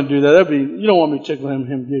 I'm not going to do that. You don't want me tickling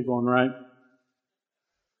him giggling, right?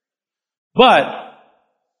 But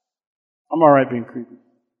I'm all right being creepy.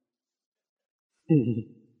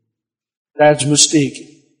 That's mystique.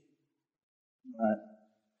 All right.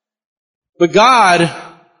 But God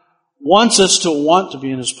wants us to want to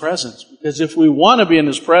be in His presence. Because if we want to be in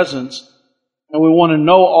His presence, and we want to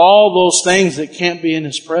know all those things that can't be in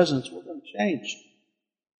His presence, we're going to change.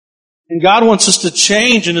 And God wants us to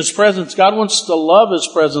change in His presence. God wants us to love His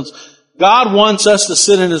presence. God wants us to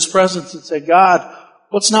sit in His presence and say, God,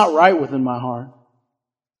 what's not right within my heart?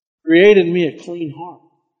 Create in me a clean heart.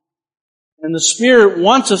 And the Spirit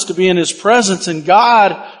wants us to be in His presence, and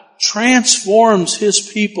God transforms His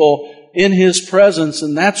people in His presence,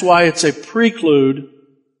 and that's why it's a prelude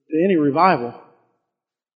to any revival.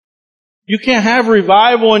 You can't have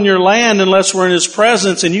revival in your land unless we're in His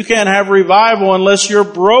presence, and you can't have revival unless you're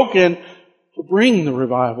broken to bring the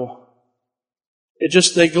revival.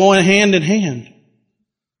 They go in hand in hand.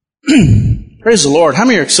 Praise the Lord. How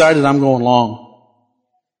many are excited I'm going long?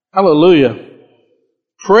 Hallelujah.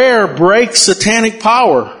 Prayer breaks satanic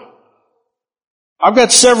power. I've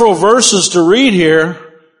got several verses to read here,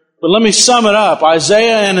 but let me sum it up.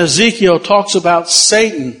 Isaiah and Ezekiel talks about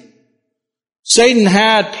Satan. Satan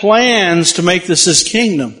had plans to make this his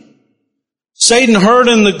kingdom. Satan heard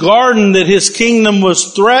in the garden that his kingdom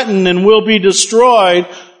was threatened and will be destroyed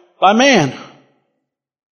by man.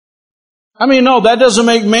 I mean, no, that doesn't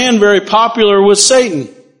make man very popular with Satan.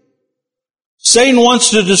 Satan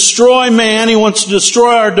wants to destroy man. He wants to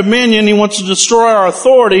destroy our dominion. He wants to destroy our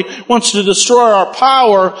authority. He wants to destroy our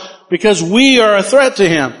power because we are a threat to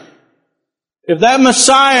him. If that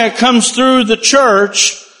Messiah comes through the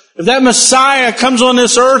church, if that Messiah comes on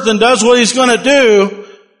this earth and does what He's going to do,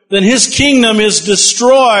 then His kingdom is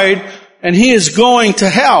destroyed and He is going to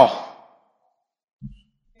hell.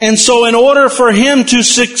 And so in order for Him to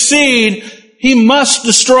succeed, He must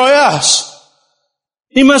destroy us.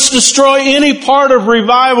 He must destroy any part of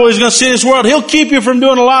revival He's going to see in this world. He'll keep you from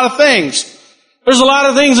doing a lot of things. There's a lot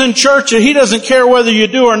of things in church that He doesn't care whether you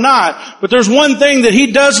do or not. But there's one thing that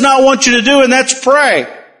He does not want you to do, and that's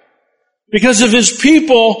pray. Because if His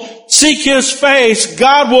people seek His face,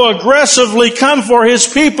 God will aggressively come for His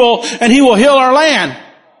people and He will heal our land.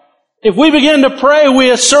 If we begin to pray, we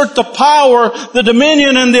assert the power, the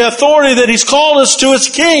dominion, and the authority that He's called us to as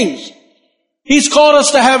kings. He's called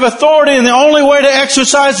us to have authority, and the only way to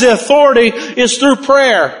exercise the authority is through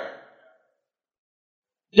prayer.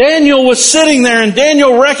 Daniel was sitting there, and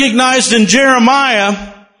Daniel recognized in Jeremiah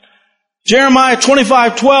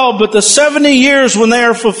 25:12, but the 70 years when they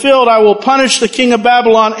are fulfilled, I will punish the king of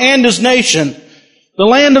Babylon and his nation, the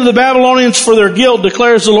land of the Babylonians for their guilt,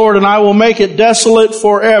 declares the Lord, and I will make it desolate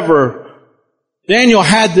forever. Daniel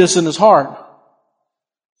had this in his heart.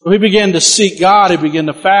 So he began to seek God. He began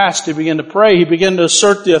to fast. He began to pray. He began to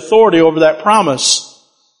assert the authority over that promise.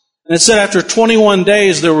 And it said after 21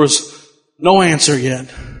 days there was no answer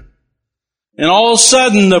yet. And all of a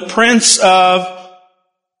sudden the prince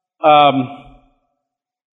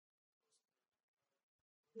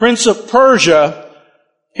of Persia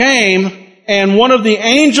came, and one of the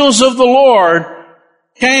angels of the Lord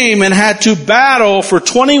came and had to battle for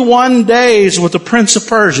 21 days with the prince of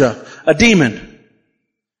Persia, a demon.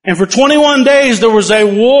 And for 21 days there was a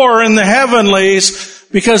war in the heavenlies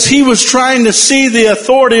because he was trying to see the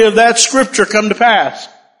authority of that scripture come to pass.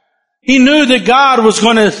 He knew that God was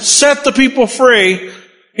going to set the people free.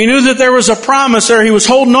 He knew that there was a promise there. He was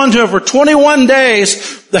holding on to it for 21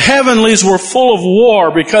 days. The heavenlies were full of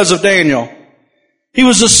war because of Daniel. He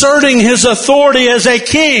was asserting his authority as a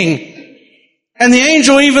king. And the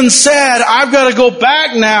angel even said, I've got to go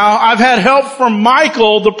back now. I've had help from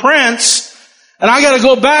Michael, the prince, and I got to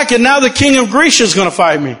go back, and now the king of Grecia is going to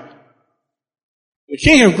fight me. The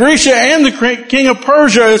king of Grecia and the king of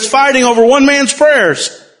Persia is fighting over one man's prayers.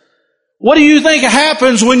 What do you think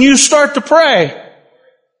happens when you start to pray?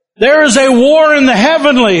 There is a war in the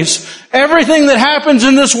heavenlies. Everything that happens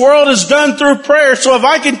in this world is done through prayer. So if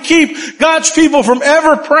I can keep God's people from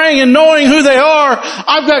ever praying and knowing who they are,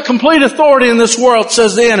 I've got complete authority in this world,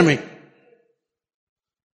 says the enemy.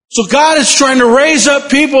 So God is trying to raise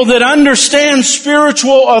up people that understand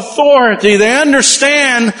spiritual authority. They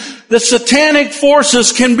understand that satanic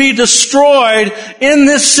forces can be destroyed in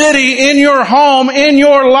this city, in your home, in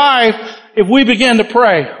your life, if we begin to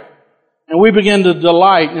pray and we begin to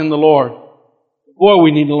delight in the Lord. Boy,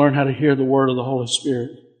 we need to learn how to hear the word of the Holy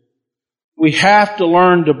Spirit. We have to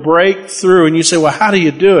learn to break through. And you say, well, how do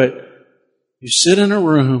you do it? You sit in a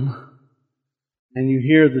room and you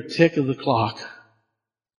hear the tick of the clock.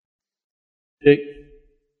 Tick,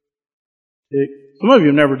 tick. Some of you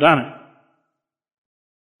have never done it.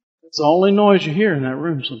 It's the only noise you hear in that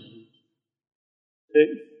room sometimes. Tick,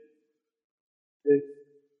 tick.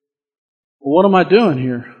 Well, what am I doing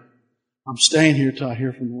here? I'm staying here till I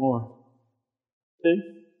hear from the Lord. Tick,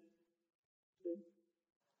 tick.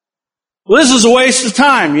 Well, this is a waste of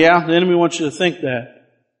time. Yeah, the enemy wants you to think that.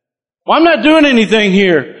 Well, I'm not doing anything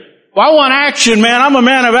here. Well, I want action, man. I'm a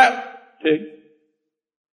man of action. Tick,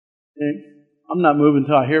 tick. I'm not moving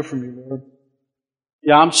till I hear from you, Lord.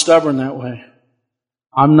 Yeah, I'm stubborn that way.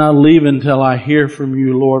 I'm not leaving till I hear from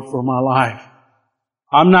you, Lord, for my life.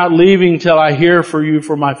 I'm not leaving till I hear from you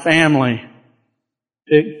for my family.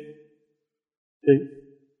 Tick, tick.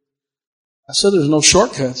 I said there's no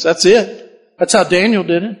shortcuts. That's it. That's how Daniel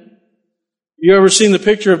did it. You ever seen the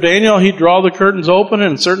picture of Daniel? He'd draw the curtains open,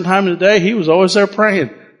 and at a certain time of the day, he was always there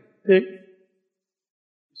praying. Tick.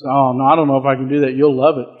 So, oh, no, I don't know if I can do that. You'll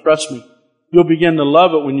love it. Trust me. You'll begin to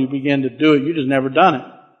love it when you begin to do it. You just never done it.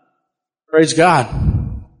 Praise God.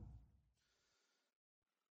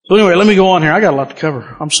 So anyway, let me go on here. I got a lot to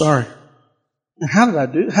cover. I'm sorry. How did I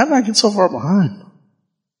do it? How did I get so far behind?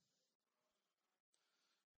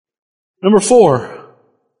 Number 4.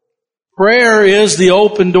 Prayer is the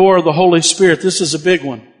open door of the Holy Spirit. This is a big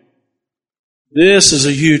one. This is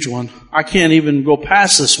a huge one. I can't even go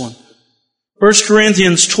past this one. 1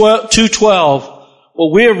 Corinthians 2:12.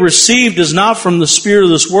 What we have received is not from the spirit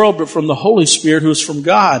of this world, but from the Holy Spirit who is from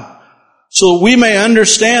God. So that we may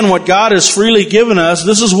understand what God has freely given us.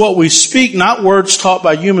 This is what we speak, not words taught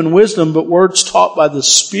by human wisdom, but words taught by the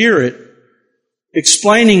Spirit.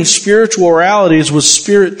 Explaining spiritual realities with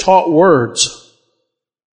Spirit-taught words.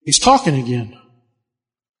 He's talking again.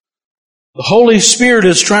 The Holy Spirit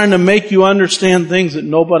is trying to make you understand things that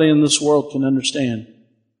nobody in this world can understand.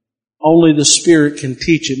 Only the Spirit can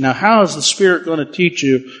teach it. Now, how is the Spirit going to teach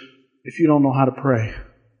you if you don't know how to pray?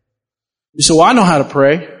 You say, well, I know how to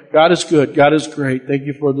pray. God is good. God is great. Thank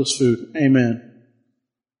you for this food. Amen.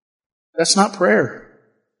 That's not prayer.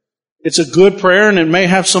 It's a good prayer, and it may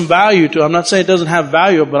have some value to it. I'm not saying it doesn't have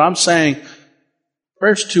value, but I'm saying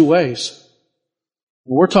prayer's 2 ways.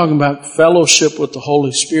 We're talking about fellowship with the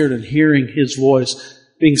Holy Spirit and hearing His voice,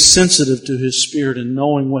 being sensitive to His Spirit and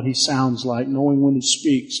knowing what He sounds like, knowing when He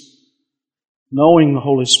speaks. Knowing the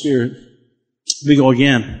Holy Spirit. We go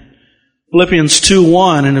again. Philippians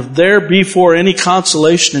 2:1, and if there be for any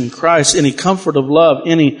consolation in Christ, any comfort of love,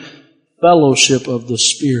 any fellowship of the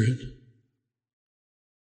Spirit.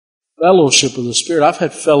 Fellowship of the Spirit. I've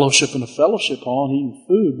had fellowship in a fellowship hall and eating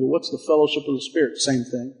food, but what's the fellowship of the Spirit? Same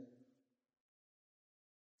thing.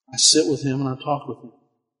 I sit with Him and I talk with Him.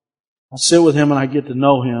 I sit with Him and I get to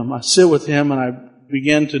know Him. I sit with Him and I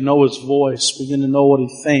begin to know His voice, begin to know what He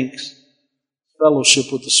thinks.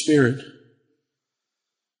 Fellowship with the Spirit.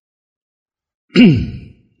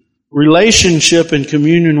 Relationship and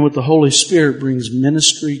communion with the Holy Spirit brings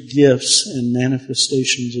ministry, gifts, and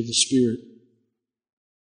manifestations of the Spirit.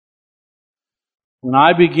 When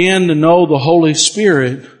I begin to know the Holy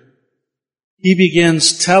Spirit, He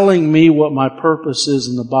begins telling me what my purpose is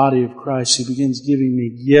in the body of Christ. He begins giving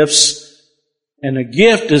me gifts. And a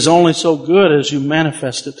gift is only so good as you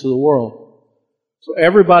manifest it to the world. So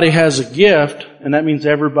everybody has a gift, and that means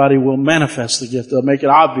everybody will manifest the gift. They'll make it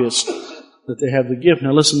obvious that they have the gift.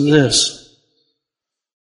 Now listen to this.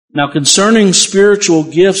 Now concerning spiritual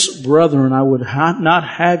gifts, brethren, I would not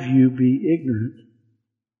have you be ignorant.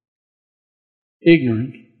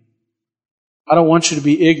 Ignorant. I don't want you to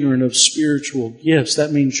be ignorant of spiritual gifts.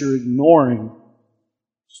 That means you're ignoring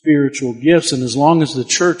spiritual gifts. And as long as the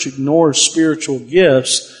church ignores spiritual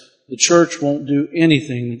gifts, the church won't do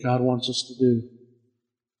anything that God wants us to do.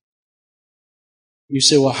 You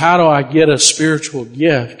say, well, how do I get a spiritual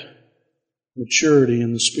gift? Maturity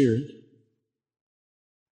in the Spirit.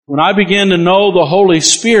 When I begin to know the Holy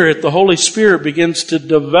Spirit begins to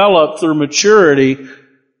develop through maturity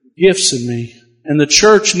gifts in me. And the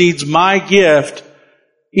church needs my gift.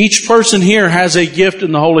 Each person here has a gift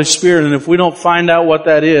in the Holy Spirit, and if we don't find out what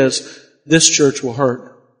that is, this church will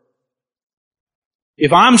hurt.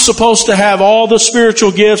 If I'm supposed to have all the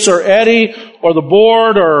spiritual gifts, or Eddie, or the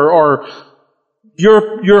board, or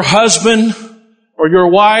your husband, or your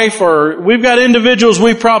wife, or we've got individuals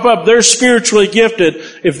we prop up, they're spiritually gifted.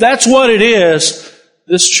 If that's what it is,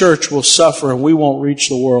 this church will suffer and we won't reach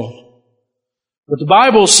the world. But the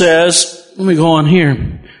Bible says, let me go on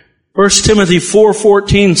here. 1 Timothy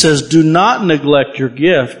 4:14 says, do not neglect your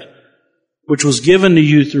gift, which was given to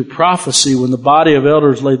you through prophecy when the body of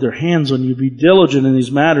elders laid their hands on you. Be diligent in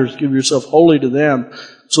these matters. Give yourself wholly to them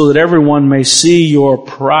so that everyone may see your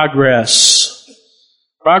progress.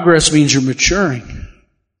 Progress means you're maturing.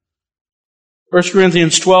 1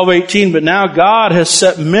 Corinthians 12:18, but now God has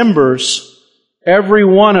set members, every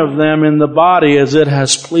one of them in the body as it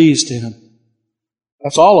has pleased Him.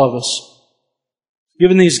 That's all of us.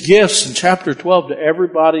 Given these gifts in chapter 12 to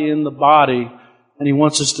everybody in the body, and He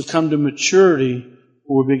wants us to come to maturity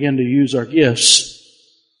where we begin to use our gifts.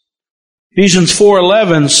 Ephesians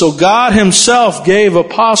 4:11, so God Himself gave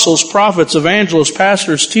apostles, prophets, evangelists,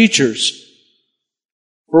 pastors, teachers.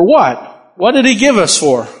 For what? What did He give us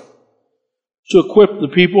for? To equip the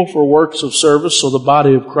people for works of service so the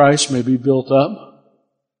body of Christ may be built up.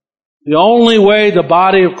 The only way the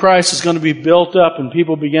body of Christ is going to be built up and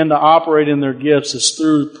people begin to operate in their gifts is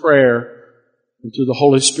through prayer and through the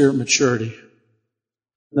Holy Spirit maturity.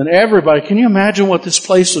 Then everybody, can you imagine what this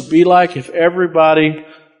place would be like if everybody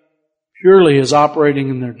purely is operating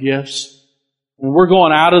in their gifts? And we're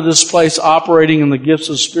going out of this place operating in the gifts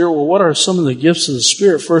of the Spirit. Well, what are some of the gifts of the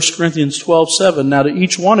Spirit? 1 Corinthians 12:7. Now to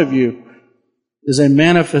each one of you is a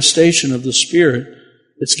manifestation of the Spirit.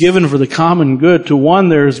 It's given for the common good. To one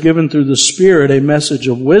there is given through the Spirit a message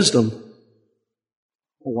of wisdom.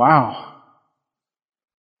 Wow.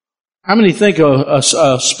 How many think a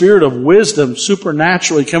spirit of wisdom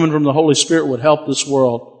supernaturally coming from the Holy Spirit would help this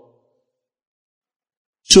world?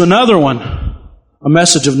 To another one, a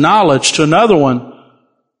message of knowledge. To another one,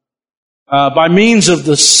 by means of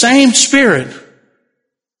the same Spirit.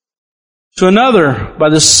 To another,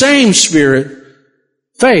 by the same Spirit,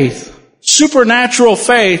 faith. Supernatural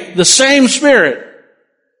faith, the same Spirit.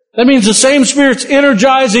 That means the same Spirit's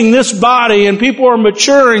energizing this body and people are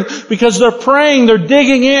maturing because they're praying, they're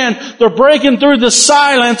digging in, they're breaking through the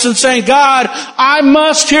silence and saying, God, I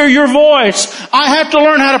must hear your voice. I have to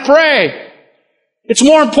learn how to pray. It's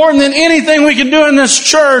more important than anything we can do in this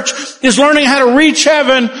church is learning how to reach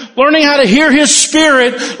heaven, learning how to hear His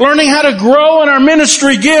Spirit, learning how to grow in our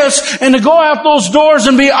ministry gifts, and to go out those doors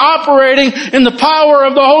and be operating in the power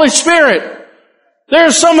of the Holy Spirit. There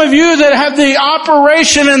are some of you that have the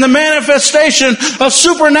operation and the manifestation of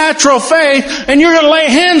supernatural faith, and you're going to lay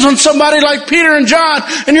hands on somebody like Peter and John,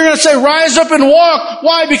 and you're going to say, rise up and walk.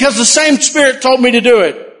 Why? Because the same Spirit told me to do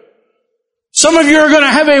it. Some of you are going to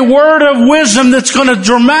have a word of wisdom that's going to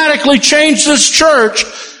dramatically change this church.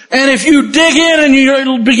 And if you dig in and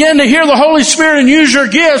you begin to hear the Holy Spirit and use your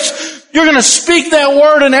gifts, you're going to speak that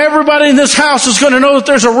word and everybody in this house is going to know that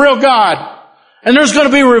there's a real God. And there's going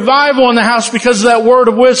to be revival in the house because of that word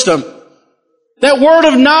of wisdom. That word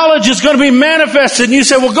of knowledge is going to be manifested. And you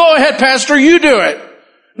say, well, go ahead, Pastor, you do it.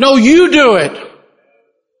 No, you do it.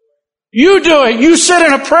 You do it. You sit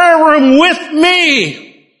in a prayer room with me.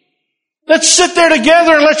 Let's sit there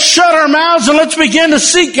together and let's shut our mouths and let's begin to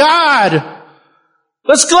seek God.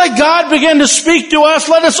 Let's let God begin to speak to us.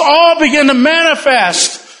 Let us all begin to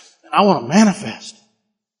manifest. And I want to manifest.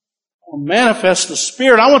 I I'll manifest the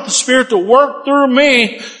Spirit. I want the Spirit to work through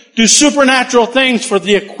me, do supernatural things for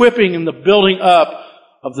the equipping and the building up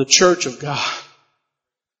of the church of God.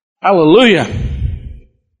 Hallelujah.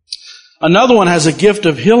 Another one has a gift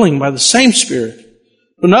of healing by the same Spirit.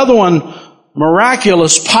 Another one,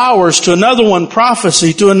 miraculous powers. To another one,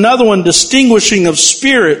 prophecy. To another one, distinguishing of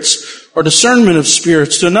spirits or discernment of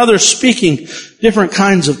spirits. To another, speaking different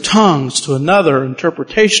kinds of tongues. To another,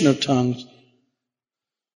 interpretation of tongues.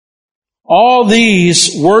 All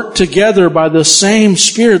these work together by the same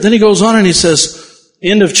Spirit. Then he goes on and he says,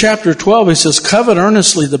 end of chapter 12, he says, covet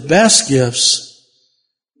earnestly the best gifts,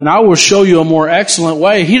 and I will show you a more excellent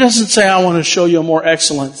way. He doesn't say, I want to show you a more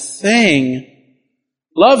excellent thing.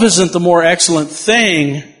 Love isn't the more excellent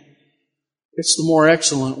thing. It's the more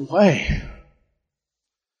excellent way.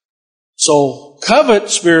 So, covet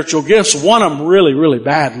spiritual gifts, want them really, really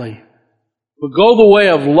badly. But go the way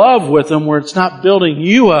of love with them where it's not building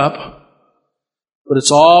you up, but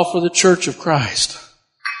it's all for the church of Christ.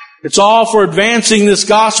 It's all for advancing this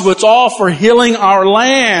gospel. It's all for healing our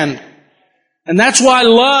land. And that's why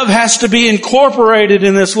love has to be incorporated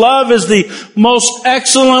in this. Love is the most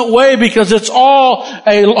excellent way because it's all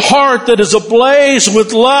a heart that is ablaze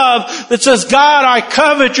with love that says, God, I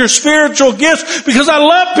covet your spiritual gifts because I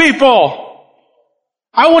love people.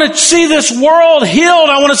 I want to see this world healed.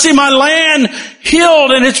 I want to see my land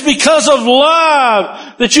healed. And it's because of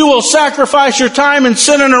love that you will sacrifice your time and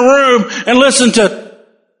sit in a room and listen to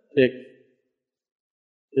tick,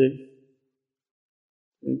 tick,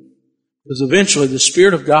 tick. Because eventually the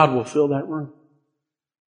Spirit of God will fill that room.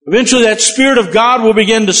 Eventually that Spirit of God will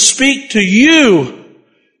begin to speak to you.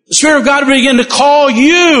 The Spirit of God will begin to call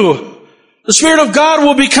you. The Spirit of God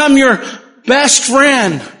will become your best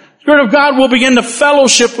friend. The Spirit of God will begin to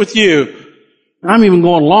fellowship with you. And I'm even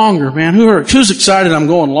going longer, man. Who's excited I'm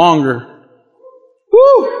going longer?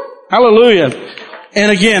 Woo! Hallelujah.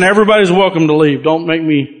 And again, everybody's welcome to leave. Don't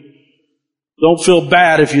feel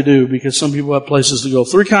bad if you do, because some people have places to go.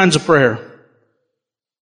 3 kinds of prayer.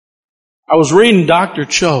 I was reading Dr.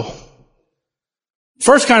 Cho.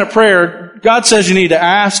 First kind of prayer, God says you need to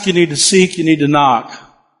ask, you need to seek, you need to knock.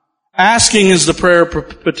 Asking is the prayer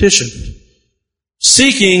of petition.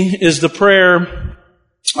 Seeking is the prayer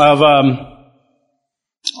of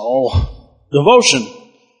devotion.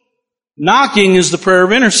 Knocking is the prayer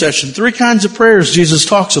of intercession. 3 kinds of prayers Jesus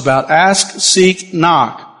talks about. Ask, seek,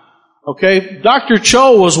 knock. Okay, Dr.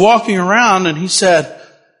 Cho was walking around and he said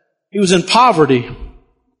he was in poverty.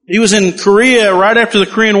 He was in Korea right after the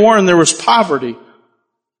Korean War and there was poverty.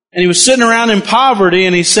 And he was sitting around in poverty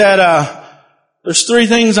and he said, there's 3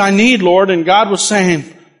 things I need, Lord. And God was saying,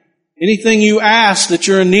 anything you ask that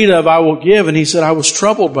you're in need of, I will give. And he said, I was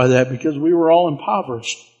troubled by that because we were all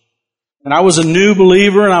impoverished. And I was a new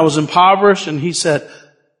believer and I was impoverished. And he said,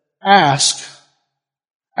 ask,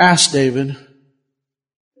 David.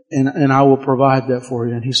 And I will provide that for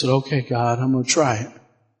you. And he said, okay, God, I'm going to try it.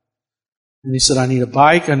 And he said, I need a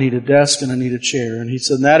bike, I need a desk, and I need a chair. And he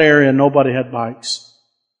said, in that area, nobody had bikes.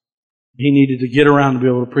 He needed to get around to be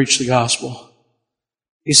able to preach the gospel.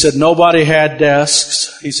 He said, nobody had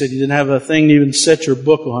desks. He said, you didn't have a thing to even set your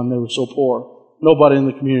book on. They were so poor. Nobody in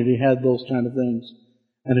the community had those kind of things.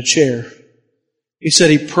 And a chair. He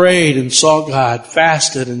said he prayed and sought God,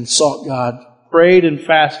 fasted and sought God, prayed and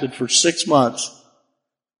fasted for 6 months.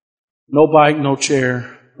 No bike, no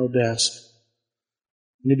chair, no desk.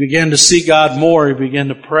 And he began to see God more. He began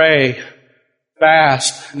to pray,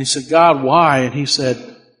 fast. And he said, God, why? And he said,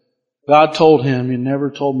 God told him, you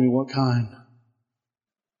never told me what kind.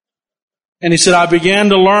 And he said, I began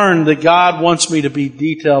to learn that God wants me to be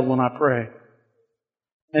detailed when I pray.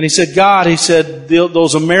 And he said, God, he said,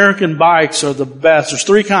 those American bikes are the best. There's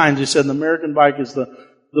 3 kinds. He said, the American bike is the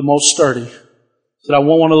most sturdy. He said, I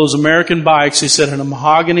want one of those American bikes. He said, in a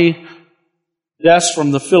mahogany desk from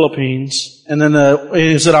the Philippines. And then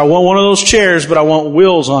he said, I want one of those chairs, but I want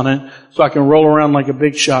wheels on it so I can roll around like a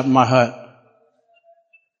big shot in my hut.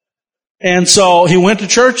 And so he went to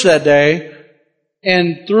church that day,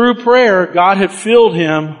 and through prayer, God had filled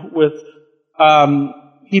him with,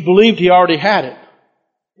 he believed he already had it.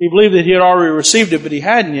 He believed that he had already received it, but he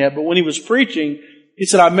hadn't yet. But when he was preaching, he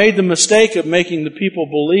said, I made the mistake of making the people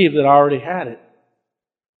believe that I already had it.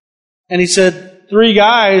 And he said, 3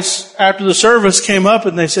 guys after the service came up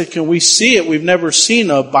and they said, can we see it? We've never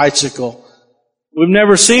seen a bicycle. We've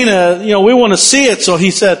never seen we want to see it. So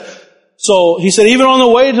he said, even on the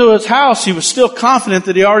way to his house, he was still confident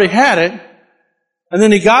that he already had it. And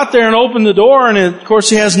then he got there and opened the door, and of course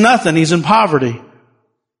he has nothing. He's in poverty.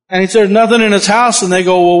 And he said, there's nothing in his house. And they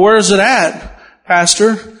go, well, where's it at,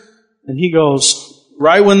 Pastor? And he goes,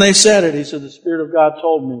 right when they said it, he said, the Spirit of God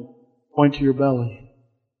told me Point to your belly.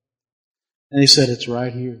 And he said, it's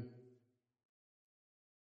right here.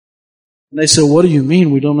 And they said, what do you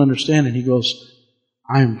mean? We don't understand. And he goes,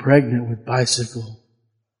 I am pregnant with bicycle,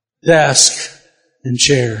 desk, and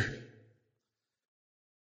chair.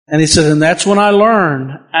 And he said, and that's when I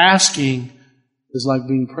learned asking is like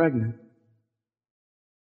being pregnant.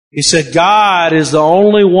 He said, God is the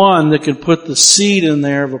only one that can put the seed in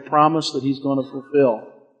there of a promise that He's going to fulfill.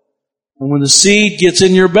 And when the seed gets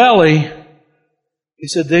in your belly, he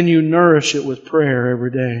said, then you nourish it with prayer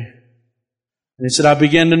every day. And he said, I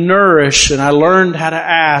began to nourish and I learned how to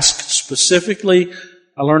ask specifically.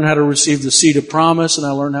 I learned how to receive the seed of promise, and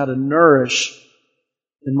I learned how to nourish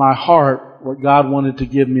in my heart what God wanted to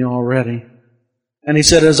give me already. And he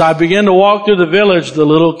said, as I began to walk through the village, the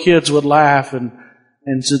little kids would laugh, and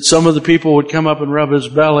said some of the people would come up and rub his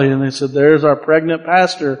belly, and they said, there's our pregnant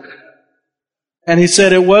pastor. And he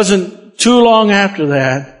said it wasn't too long after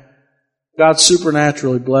that, God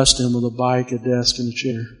supernaturally blessed him with a bike, a desk, and a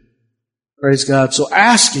chair. Praise God. So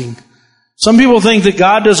asking. Some people think that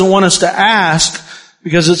God doesn't want us to ask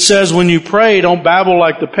because it says when you pray, don't babble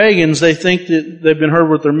like the pagans. They think that they've been heard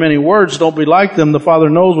with their many words. Don't be like them. The Father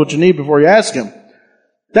knows what you need before you ask Him.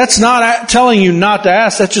 That's not telling you not to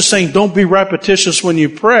ask. That's just saying don't be repetitious when you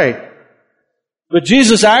pray. But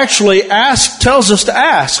Jesus actually tells us to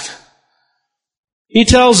ask. He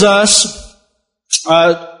tells us,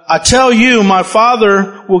 I tell you, my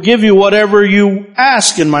Father will give you whatever you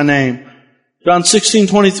ask in my name. John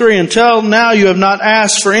 16:23, until now you have not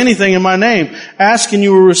asked for anything in my name. Ask and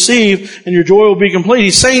you will receive, and your joy will be complete.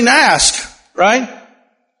 He's saying ask, right?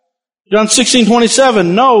 John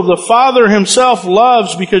 16:27, no, the Father Himself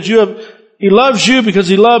loves He loves you because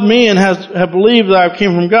He loved me and have believed that I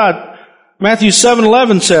came from God. Matthew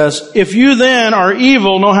 7:11 says, if you then are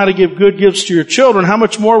evil, know how to give good gifts to your children, how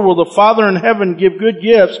much more will the Father in heaven give good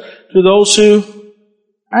gifts to those who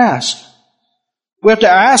ask? We have to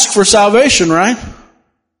ask for salvation, right?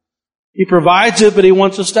 He provides it, but He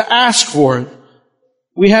wants us to ask for it.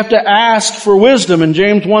 We have to ask for wisdom. In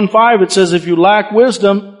James 1:5 it says, if you lack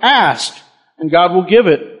wisdom, ask, and God will give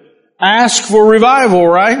it. Ask for revival,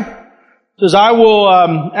 right? It says, I will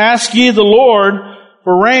ask ye the Lord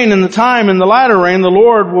for rain in the time, in the latter rain. The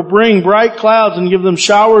Lord will bring bright clouds and give them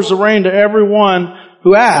showers of rain to everyone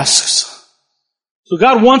who asks. So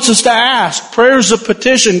God wants us to ask. Prayers of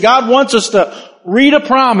petition. God wants us to read a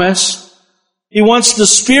promise. He wants the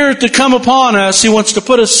Spirit to come upon us. He wants to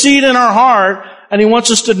put a seed in our heart, and He wants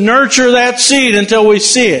us to nurture that seed until we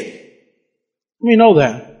see it. We know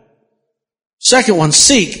that. Second one,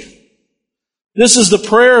 seek. This is the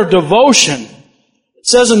prayer of devotion. It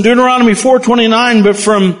says in Deuteronomy 4:29, but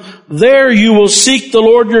from there you will seek the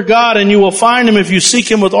Lord your God, and you will find Him if you seek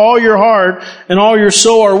Him with all your heart and all your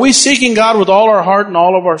soul. Are we seeking God with all our heart and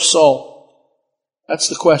all of our soul? That's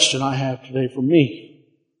the question I have today for me.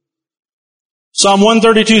 Psalm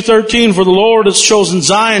 132:13, for the Lord has chosen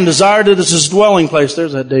Zion, desired it as His dwelling place.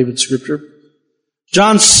 There's that David scripture.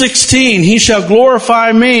 John 16, He shall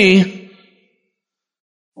glorify me,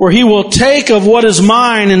 for He will take of what is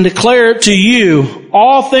mine and declare it to you.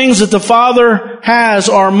 All things that the Father has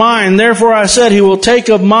are mine. Therefore I said, He will take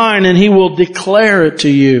of mine and He will declare it to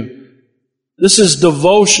you. This is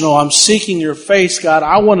devotional. I'm seeking your face, God.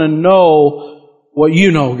 I want to know what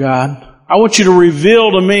you know, God. I want you to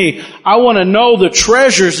reveal to me. I want to know the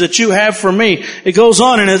treasures that you have for me. It goes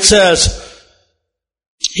on and it says,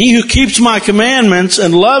 he who keeps my commandments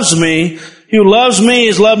and loves me, he who loves me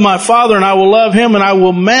has loved my Father, and I will love him, and I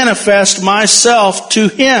will manifest myself to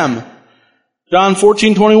him. John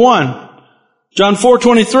 14:21. John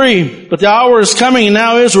 4:23. But the hour is coming, and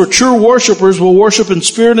now is, where true worshipers will worship in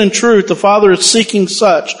spirit and truth. The Father is seeking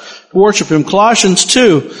such to worship Him. Colossians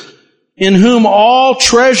 2. In whom all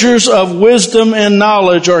treasures of wisdom and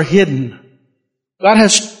knowledge are hidden. God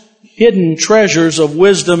has hidden treasures of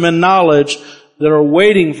wisdom and knowledge that are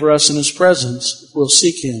waiting for us in His presence if we'll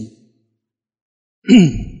seek Him.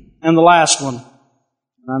 And the last one.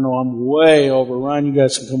 I know I'm way over. Ryan, you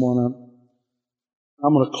guys can come on up.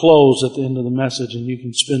 I'm going to close at the end of the message, and you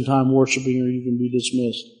can spend time worshiping or you can be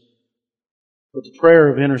dismissed. But the prayer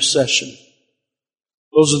of intercession.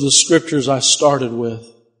 Those are the scriptures I started with.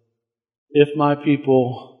 If my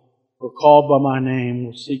people who are called by my name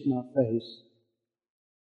will seek my face.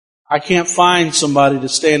 I can't find somebody to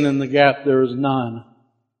stand in the gap. There is none.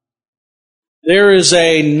 There is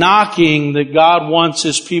a knocking that God wants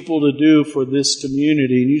His people to do for this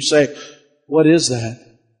community. And you say, what is that?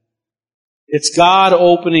 It's God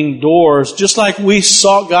opening doors. Just like we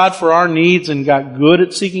sought God for our needs and got good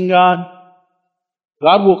at seeking God,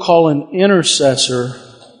 God will call an intercessor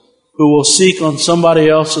who will seek on somebody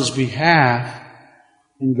else's behalf,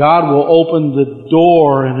 and God will open the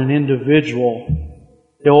door in an individual.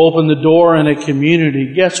 He'll open the door in a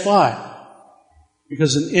community. Guess why?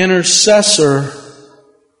 Because an intercessor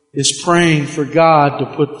is praying for God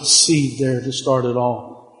to put the seed there to start it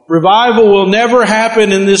all. Revival will never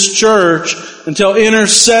happen in this church until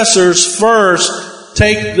intercessors first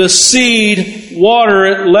take the seed, water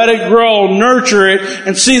it, let it grow, nurture it,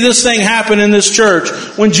 and see this thing happen in this church.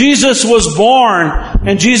 When Jesus was born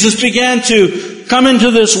and Jesus began to come into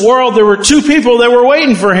this world, there were two people that were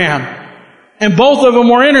waiting for Him. And both of them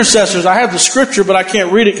were intercessors. I have the scripture, but I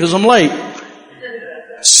can't read it because I'm late.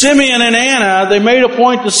 Simeon and Anna, they made a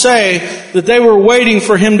point to say that they were waiting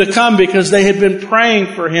for Him to come because they had been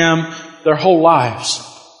praying for Him their whole lives.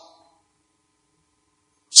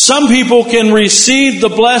 Some people can receive the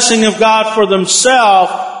blessing of God for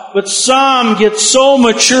themselves, but some get so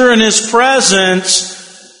mature in His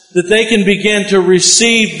presence that they can begin to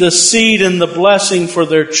receive the seed and the blessing for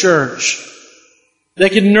their church. They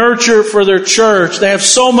can nurture it for their church. They have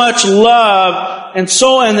so much love and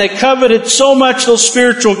they coveted so much those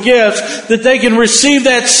spiritual gifts that they can receive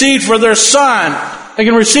that seed for their son. They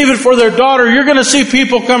can receive it for their daughter. You're going to see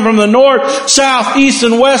people come from the north, south, east,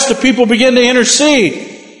 and west as people begin to intercede.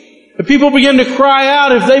 If people begin to cry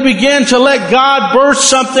out, if they begin to let God birth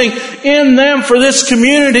something in them for this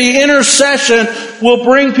community, intercession will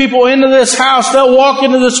bring people into this house. They'll walk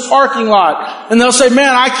into this parking lot and they'll say,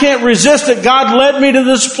 man, I can't resist it. God led me to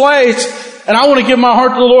this place and I want to give my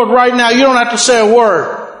heart to the Lord right now. You don't have to say a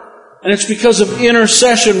word. And it's because of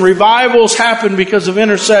intercession. Revivals happen because of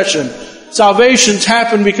intercession. Salvations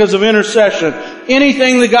happen because of intercession.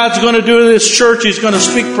 Anything that God's going to do in this church, He's going to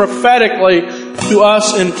speak prophetically to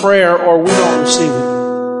us in prayer, or we don't receive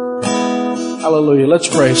it. Hallelujah. Let's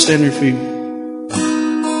pray. Stand on your feet.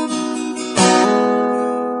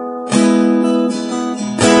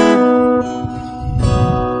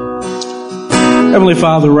 Heavenly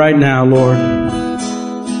Father, right now, Lord,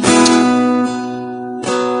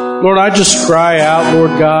 I just cry out,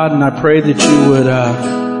 Lord God, and I pray that You would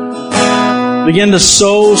begin to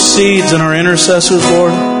sow seeds in our intercessors,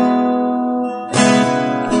 Lord.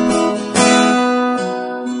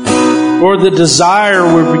 Lord, the desire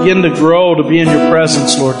will begin to grow to be in Your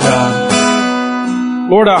presence, Lord God.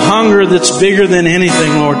 Lord, a hunger that's bigger than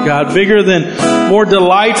anything, Lord God. Bigger than, more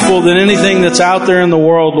delightful than anything that's out there in the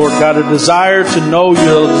world, Lord God. A desire to know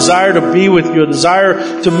You, a desire to be with You, a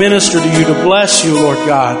desire to minister to You, to bless You, Lord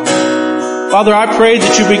God. Father, I pray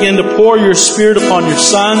that You begin to pour Your Spirit upon Your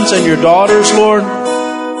sons and Your daughters, Lord.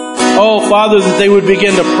 Oh, Father, that they would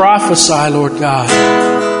begin to prophesy, Lord God.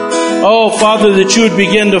 Oh, Father, that You would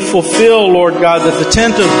begin to fulfill, Lord God, that the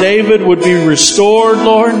tent of David would be restored,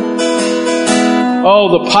 Lord.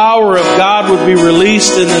 Oh, the power of God would be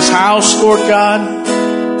released in this house, Lord God.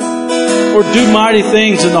 Lord, do mighty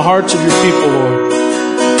things in the hearts of Your people, Lord.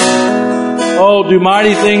 Oh, do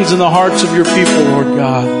mighty things in the hearts of Your people, Lord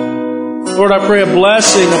God. Lord, I pray a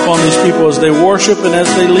blessing upon these people as they worship and as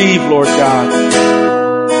they leave, Lord God.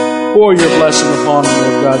 Pour Your blessing upon them,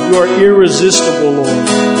 Lord God. You are irresistible, Lord.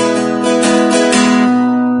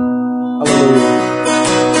 Hallelujah.